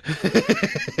real.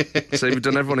 So you've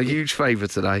done everyone a huge favour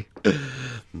today.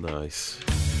 Nice.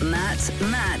 Matt,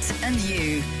 and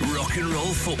you. Rock and Roll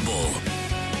Football.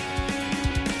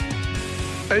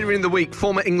 Earlier in the week,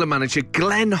 former England manager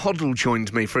Glenn Hoddle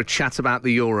joined me for a chat about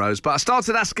the Euros, but I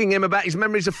started asking him about his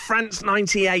memories of France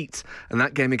 '98 and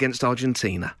that game against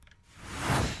Argentina.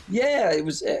 Yeah, it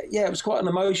was quite an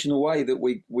emotional way that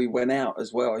we went out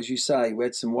as well. As you say, we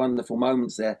had some wonderful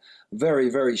moments there. Very,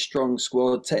 very strong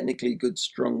squad, technically good,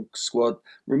 strong squad.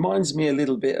 Reminds me a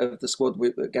little bit of the squad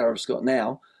that Gareth's got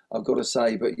now, I've got to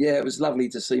say. But yeah, it was lovely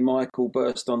to see Michael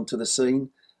burst onto the scene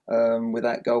with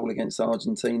that goal against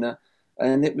Argentina.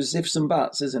 And it was ifs and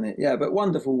buts, isn't it? Yeah, but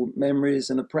wonderful memories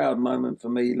and a proud moment for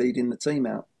me leading the team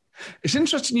out. It's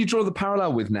interesting you draw the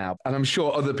parallel with now, and I'm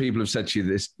sure other people have said to you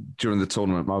this during the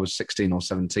tournament. I was 16 or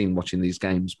 17 watching these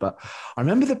games, but I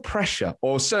remember the pressure,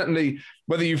 or certainly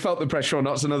whether you felt the pressure or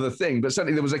not is another thing, but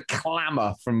certainly there was a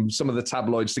clamour from some of the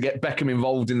tabloids to get Beckham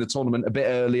involved in the tournament a bit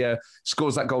earlier,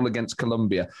 scores that goal against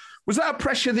Colombia. Was that a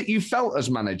pressure that you felt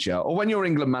as manager? Or when you're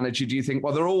England manager, do you think,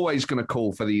 well, they're always going to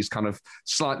call for these kind of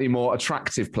slightly more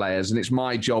attractive players and it's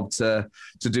my job to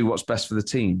do what's best for the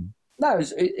team? No,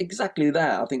 it's exactly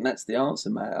that. I think that's the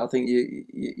answer, Matt. I think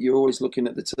you're always looking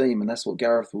at the team, and that's what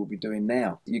Gareth will be doing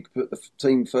now. You put the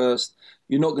team first.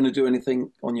 You're not going to do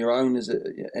anything on your own as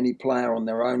any player on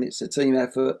their own. It's a team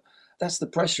effort. That's the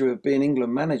pressure of being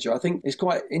England manager. I think it's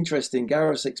quite interesting.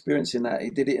 Gareth's experiencing that. He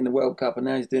did it in the World Cup, and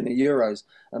now he's doing the Euros,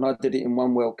 and I did it in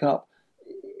one World Cup.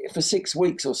 For 6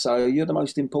 weeks or so, you're the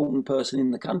most important person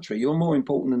in the country. You're more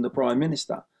important than the Prime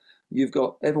Minister. You've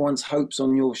got everyone's hopes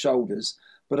on your shoulders.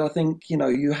 But I think,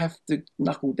 you have to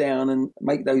knuckle down and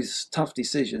make those tough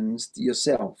decisions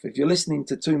yourself. If you're listening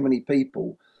to too many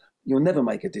people, you'll never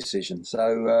make a decision.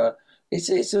 So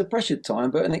it's a pressured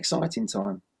time, but an exciting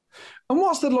time. And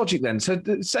what's the logic then? So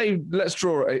say, let's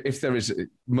draw, if there is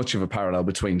much of a parallel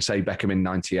between, say, Beckham in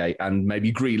 98 and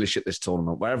maybe Grealish at this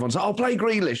tournament, where everyone's like, play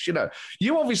Grealish,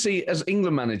 You obviously, as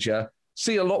England manager,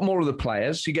 see a lot more of the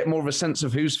players. You get more of a sense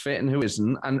of who's fit and who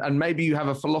isn't. And maybe you have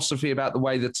a philosophy about the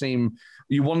way the team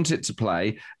you want it to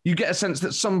play. You get a sense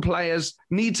that some players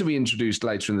need to be introduced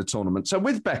later in the tournament. So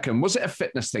with Beckham, was it a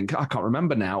fitness thing? I can't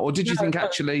remember now. Or did you think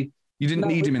actually you didn't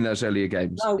need him in those earlier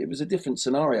games? No, it was a different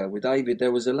scenario with David.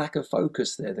 There was a lack of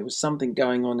focus there. There was something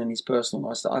going on in his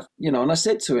personal life. And I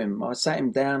said to him, I sat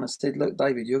him down. I said, look,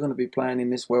 David, you're going to be playing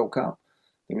in this World Cup.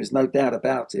 There is no doubt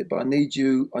about it. But I need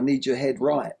your head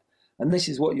right. And this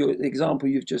is what the example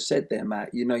you've just said there, Matt.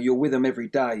 You're with them every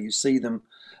day. You see them.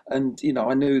 And,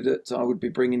 I knew that I would be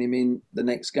bringing him in the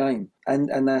next game.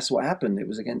 And that's what happened. It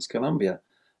was against Colombia.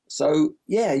 So,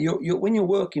 yeah, when you're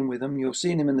working with them, you're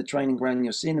seeing them in the training ground,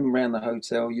 you're seeing them around the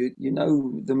hotel, you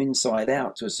know them inside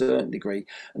out to a certain degree.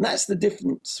 And that's the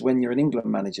difference when you're an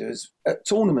England manager. Is at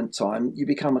tournament time, you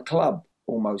become a club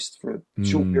almost for a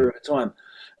short period of time.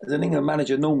 As an England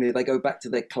manager, normally they go back to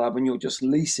their club and you're just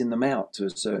leasing them out to a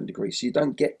certain degree. So you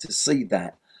don't get to see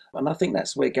that. And I think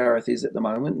that's where Gareth is at the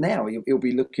moment. Now he'll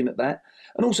be looking at that.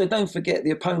 And also don't forget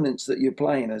the opponents that you're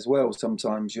playing as well.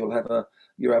 Sometimes you have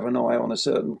an eye on a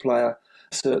certain player,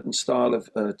 a certain style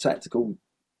of tactical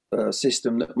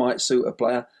system that might suit a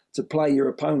player to play your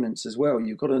opponents as well.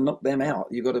 You've got to knock them out.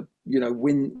 You've got to,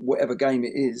 win whatever game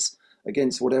it is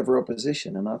against whatever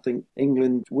opposition. And I think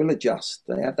England will adjust.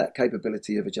 They have that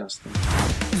capability of adjusting.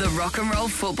 The Rock and Roll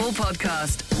Football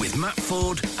Podcast with Matt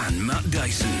Ford and Matt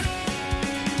Dyson.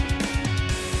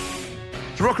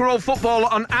 Rock and Roll Football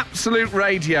on Absolute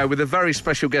Radio with a very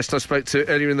special guest I spoke to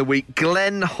earlier in the week,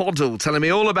 Glenn Hoddle, telling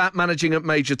me all about managing at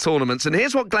major tournaments. And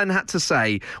here's what Glenn had to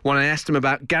say when I asked him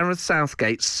about Gareth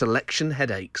Southgate's selection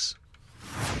headaches.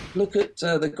 Look at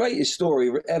the greatest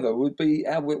story ever would be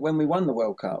when we won the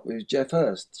World Cup with Geoff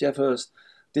Hurst. Geoff Hurst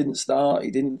didn't start.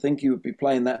 He didn't think he would be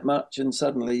playing that much. And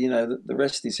suddenly, the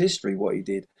rest is history, what he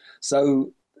did.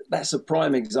 So that's a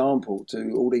prime example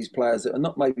to all these players that are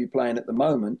not maybe playing at the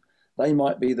moment. They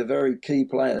might be the very key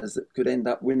players that could end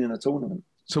up winning a tournament.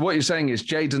 So what you're saying is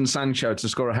Jadon Sancho to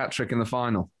score a hat-trick in the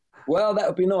final? Well, that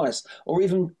would be nice. Or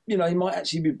even, he might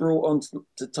actually be brought on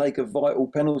to take a vital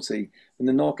penalty in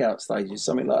the knockout stages,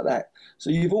 something like that.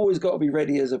 So you've always got to be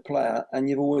ready as a player and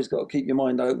you've always got to keep your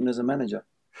mind open as a manager.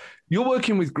 You're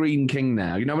working with Greene King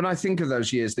now. When I think of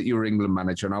those years that you were England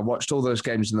manager and I watched all those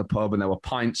games in the pub and there were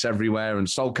pints everywhere and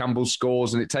Sol Campbell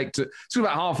scores and it took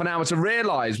about half an hour to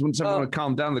realise once everyone had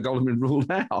calmed down the goal had been ruled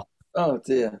out. Oh,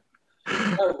 dear.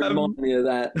 Don't remind me of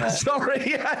that.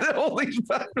 Sorry, yeah,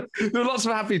 there were lots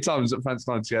of happy times at France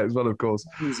 98 as well, of course.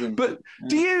 Amazing. But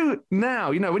do you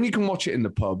now, when you can watch it in the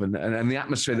pub and the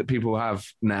atmosphere that people have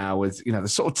now with, the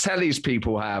sort of tellies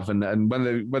people have and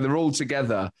when they're all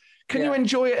together, can you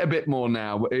enjoy it a bit more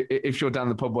now if you're down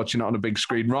the pub watching it on a big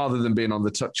screen rather than being on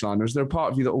the touchline? Or is there a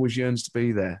part of you that always yearns to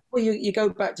be there? Well, you go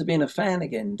back to being a fan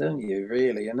again, don't you,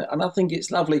 really? And I think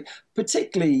it's lovely,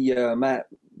 particularly, Matt,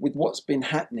 with what's been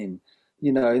happening,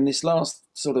 in this last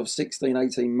sort of 16,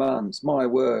 18 months. My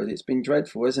word, it's been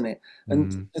dreadful, isn't it?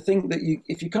 And to think that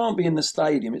if you can't be in the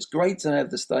stadium, it's great to have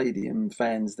the stadium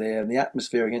fans there and the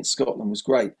atmosphere against Scotland was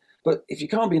great. But if you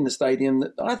can't be in the stadium,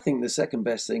 I think the second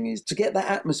best thing is to get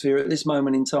that atmosphere at this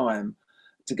moment in time,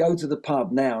 to go to the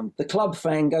pub now. The club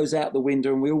fan goes out the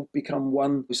window and we all become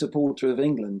one supporter of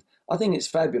England. I think it's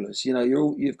fabulous.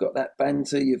 You've got that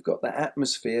banter, you've got that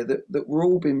atmosphere that we're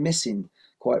all been missing,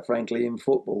 quite frankly, in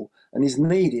football and is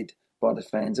needed by the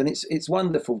fans. And it's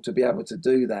wonderful to be able to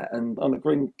do that. And on a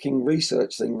Greene King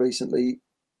research thing recently,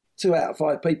 2 out of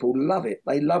 5 people love it.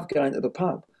 They love going to the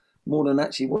pub more than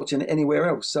actually watching it anywhere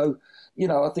else. So,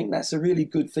 I think that's a really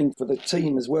good thing for the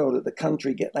team as well, that the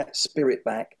country get that spirit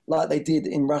back like they did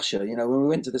in Russia. When we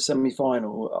went to the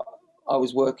semi-final, I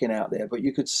was working out there, but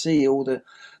you could see all the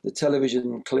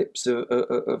television clips of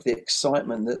the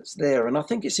excitement that's there. And I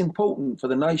think it's important for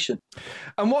the nation.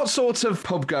 And what sort of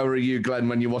pub goer are you, Glenn,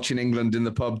 when you're watching England in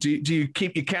the pub? Do you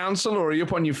keep your counsel, or are you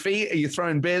up on your feet? Are you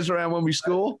throwing beers around when we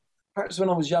score? Perhaps when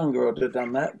I was younger I'd have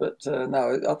done that, but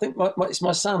no, I think it's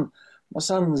my son. My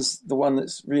son's the one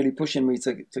that's really pushing me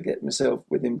to get myself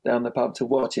with him down the pub to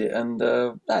watch it, and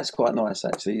that's quite nice,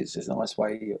 actually. It's just a nice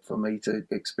way for me to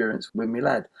experience with my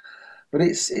lad. But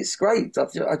it's great.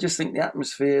 I just think the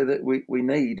atmosphere that we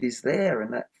need is there,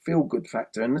 and that feel-good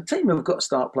factor. And the team have got to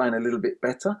start playing a little bit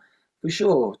better, for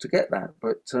sure, to get that.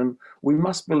 But we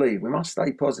must believe, we must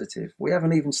stay positive. We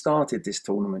haven't even started this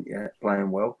tournament yet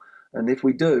playing well. And if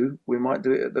we do, we might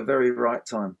do it at the very right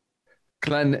time.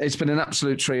 Glenn, it's been an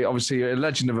absolute treat. Obviously, a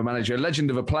legend of a manager, a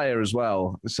legend of a player as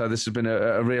well. So this has been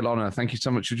a real honour. Thank you so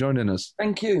much for joining us.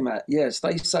 Thank you, Matt. Yeah,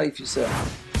 stay safe yourself.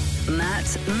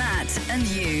 Matt, and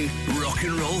you. Rock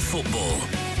and roll football.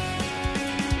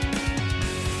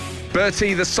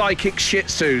 Bertie, the psychic Shih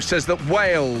Tzu, says that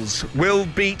Wales will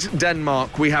beat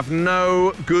Denmark. We have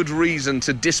no good reason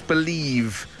to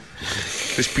disbelieve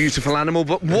this beautiful animal.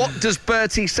 But what does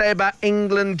Bertie say about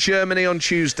England, Germany on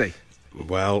Tuesday?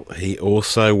 Well, he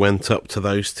also went up to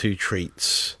those two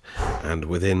treats, and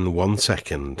within 1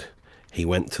 second, he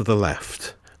went to the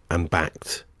left and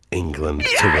backed England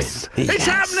to win. It's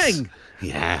happening!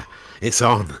 Yeah, it's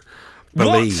on.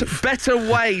 Believe. What better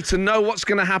way to know what's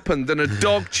going to happen than a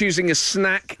dog choosing a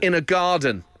snack in a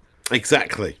garden?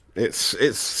 Exactly. It's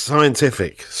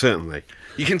scientific, certainly.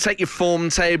 You can take your form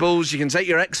tables, you can take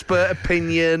your expert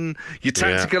opinion, your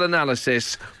tactical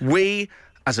analysis. We,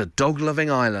 as a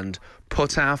dog-loving island,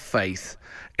 put our faith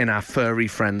in our furry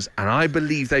friends, and I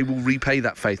believe they will repay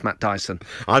that faith, Matt Dyson.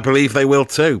 I believe they will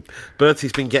too.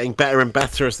 Bertie's been getting better and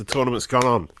better as the tournament's gone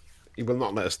on. He will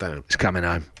not let us down. He's coming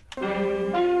home.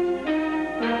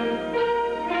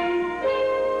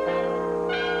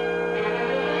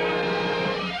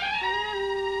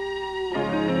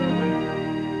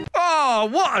 Oh,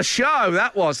 what a show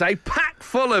that was. A pack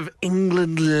full of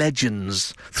England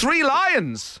legends. 3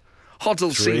 Lions.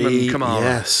 Hoddle, Seaman, Kamara.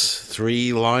 Yes,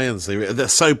 3 Lions. They're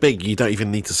so big you don't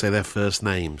even need to say their first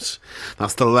names.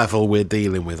 That's the level we're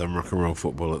dealing with on rock and roll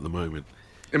football at the moment.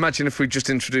 Imagine if we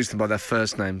just introduced them by their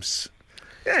first names.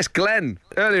 Yeah, it's Glenn.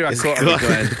 Earlier I caught him with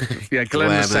Glenn. Yeah, Glenn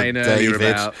was saying earlier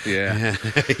about... Yeah.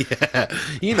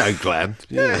 You know Glenn.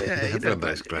 Yeah, everyone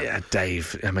knows Glenn. Yeah,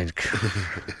 Dave. I mean,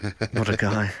 what a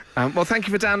guy. Well, thank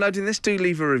you for downloading this. Do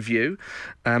leave a review.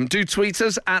 Do tweet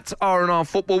us at R&R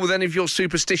Football with any of your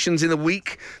superstitions in the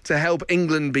week to help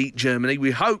England beat Germany.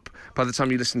 We hope, by the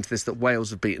time you listen to this, that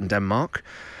Wales have beaten Denmark.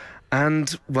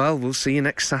 And, well, we'll see you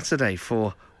next Saturday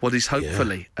for what is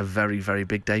hopefully a very, very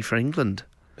big day for England.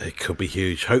 It could be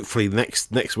huge. Hopefully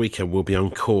next weekend we'll be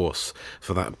on course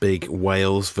for that big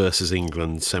Wales versus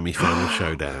England semi-final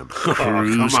showdown.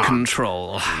 Cruise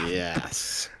control.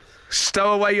 Yes.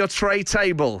 Stow away your tray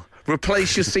table.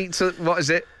 Replace your seat to,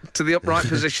 to the upright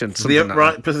position. To the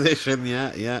upright position,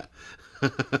 yeah.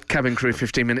 Cabin crew,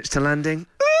 15 minutes to landing.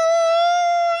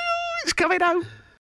 It's coming out.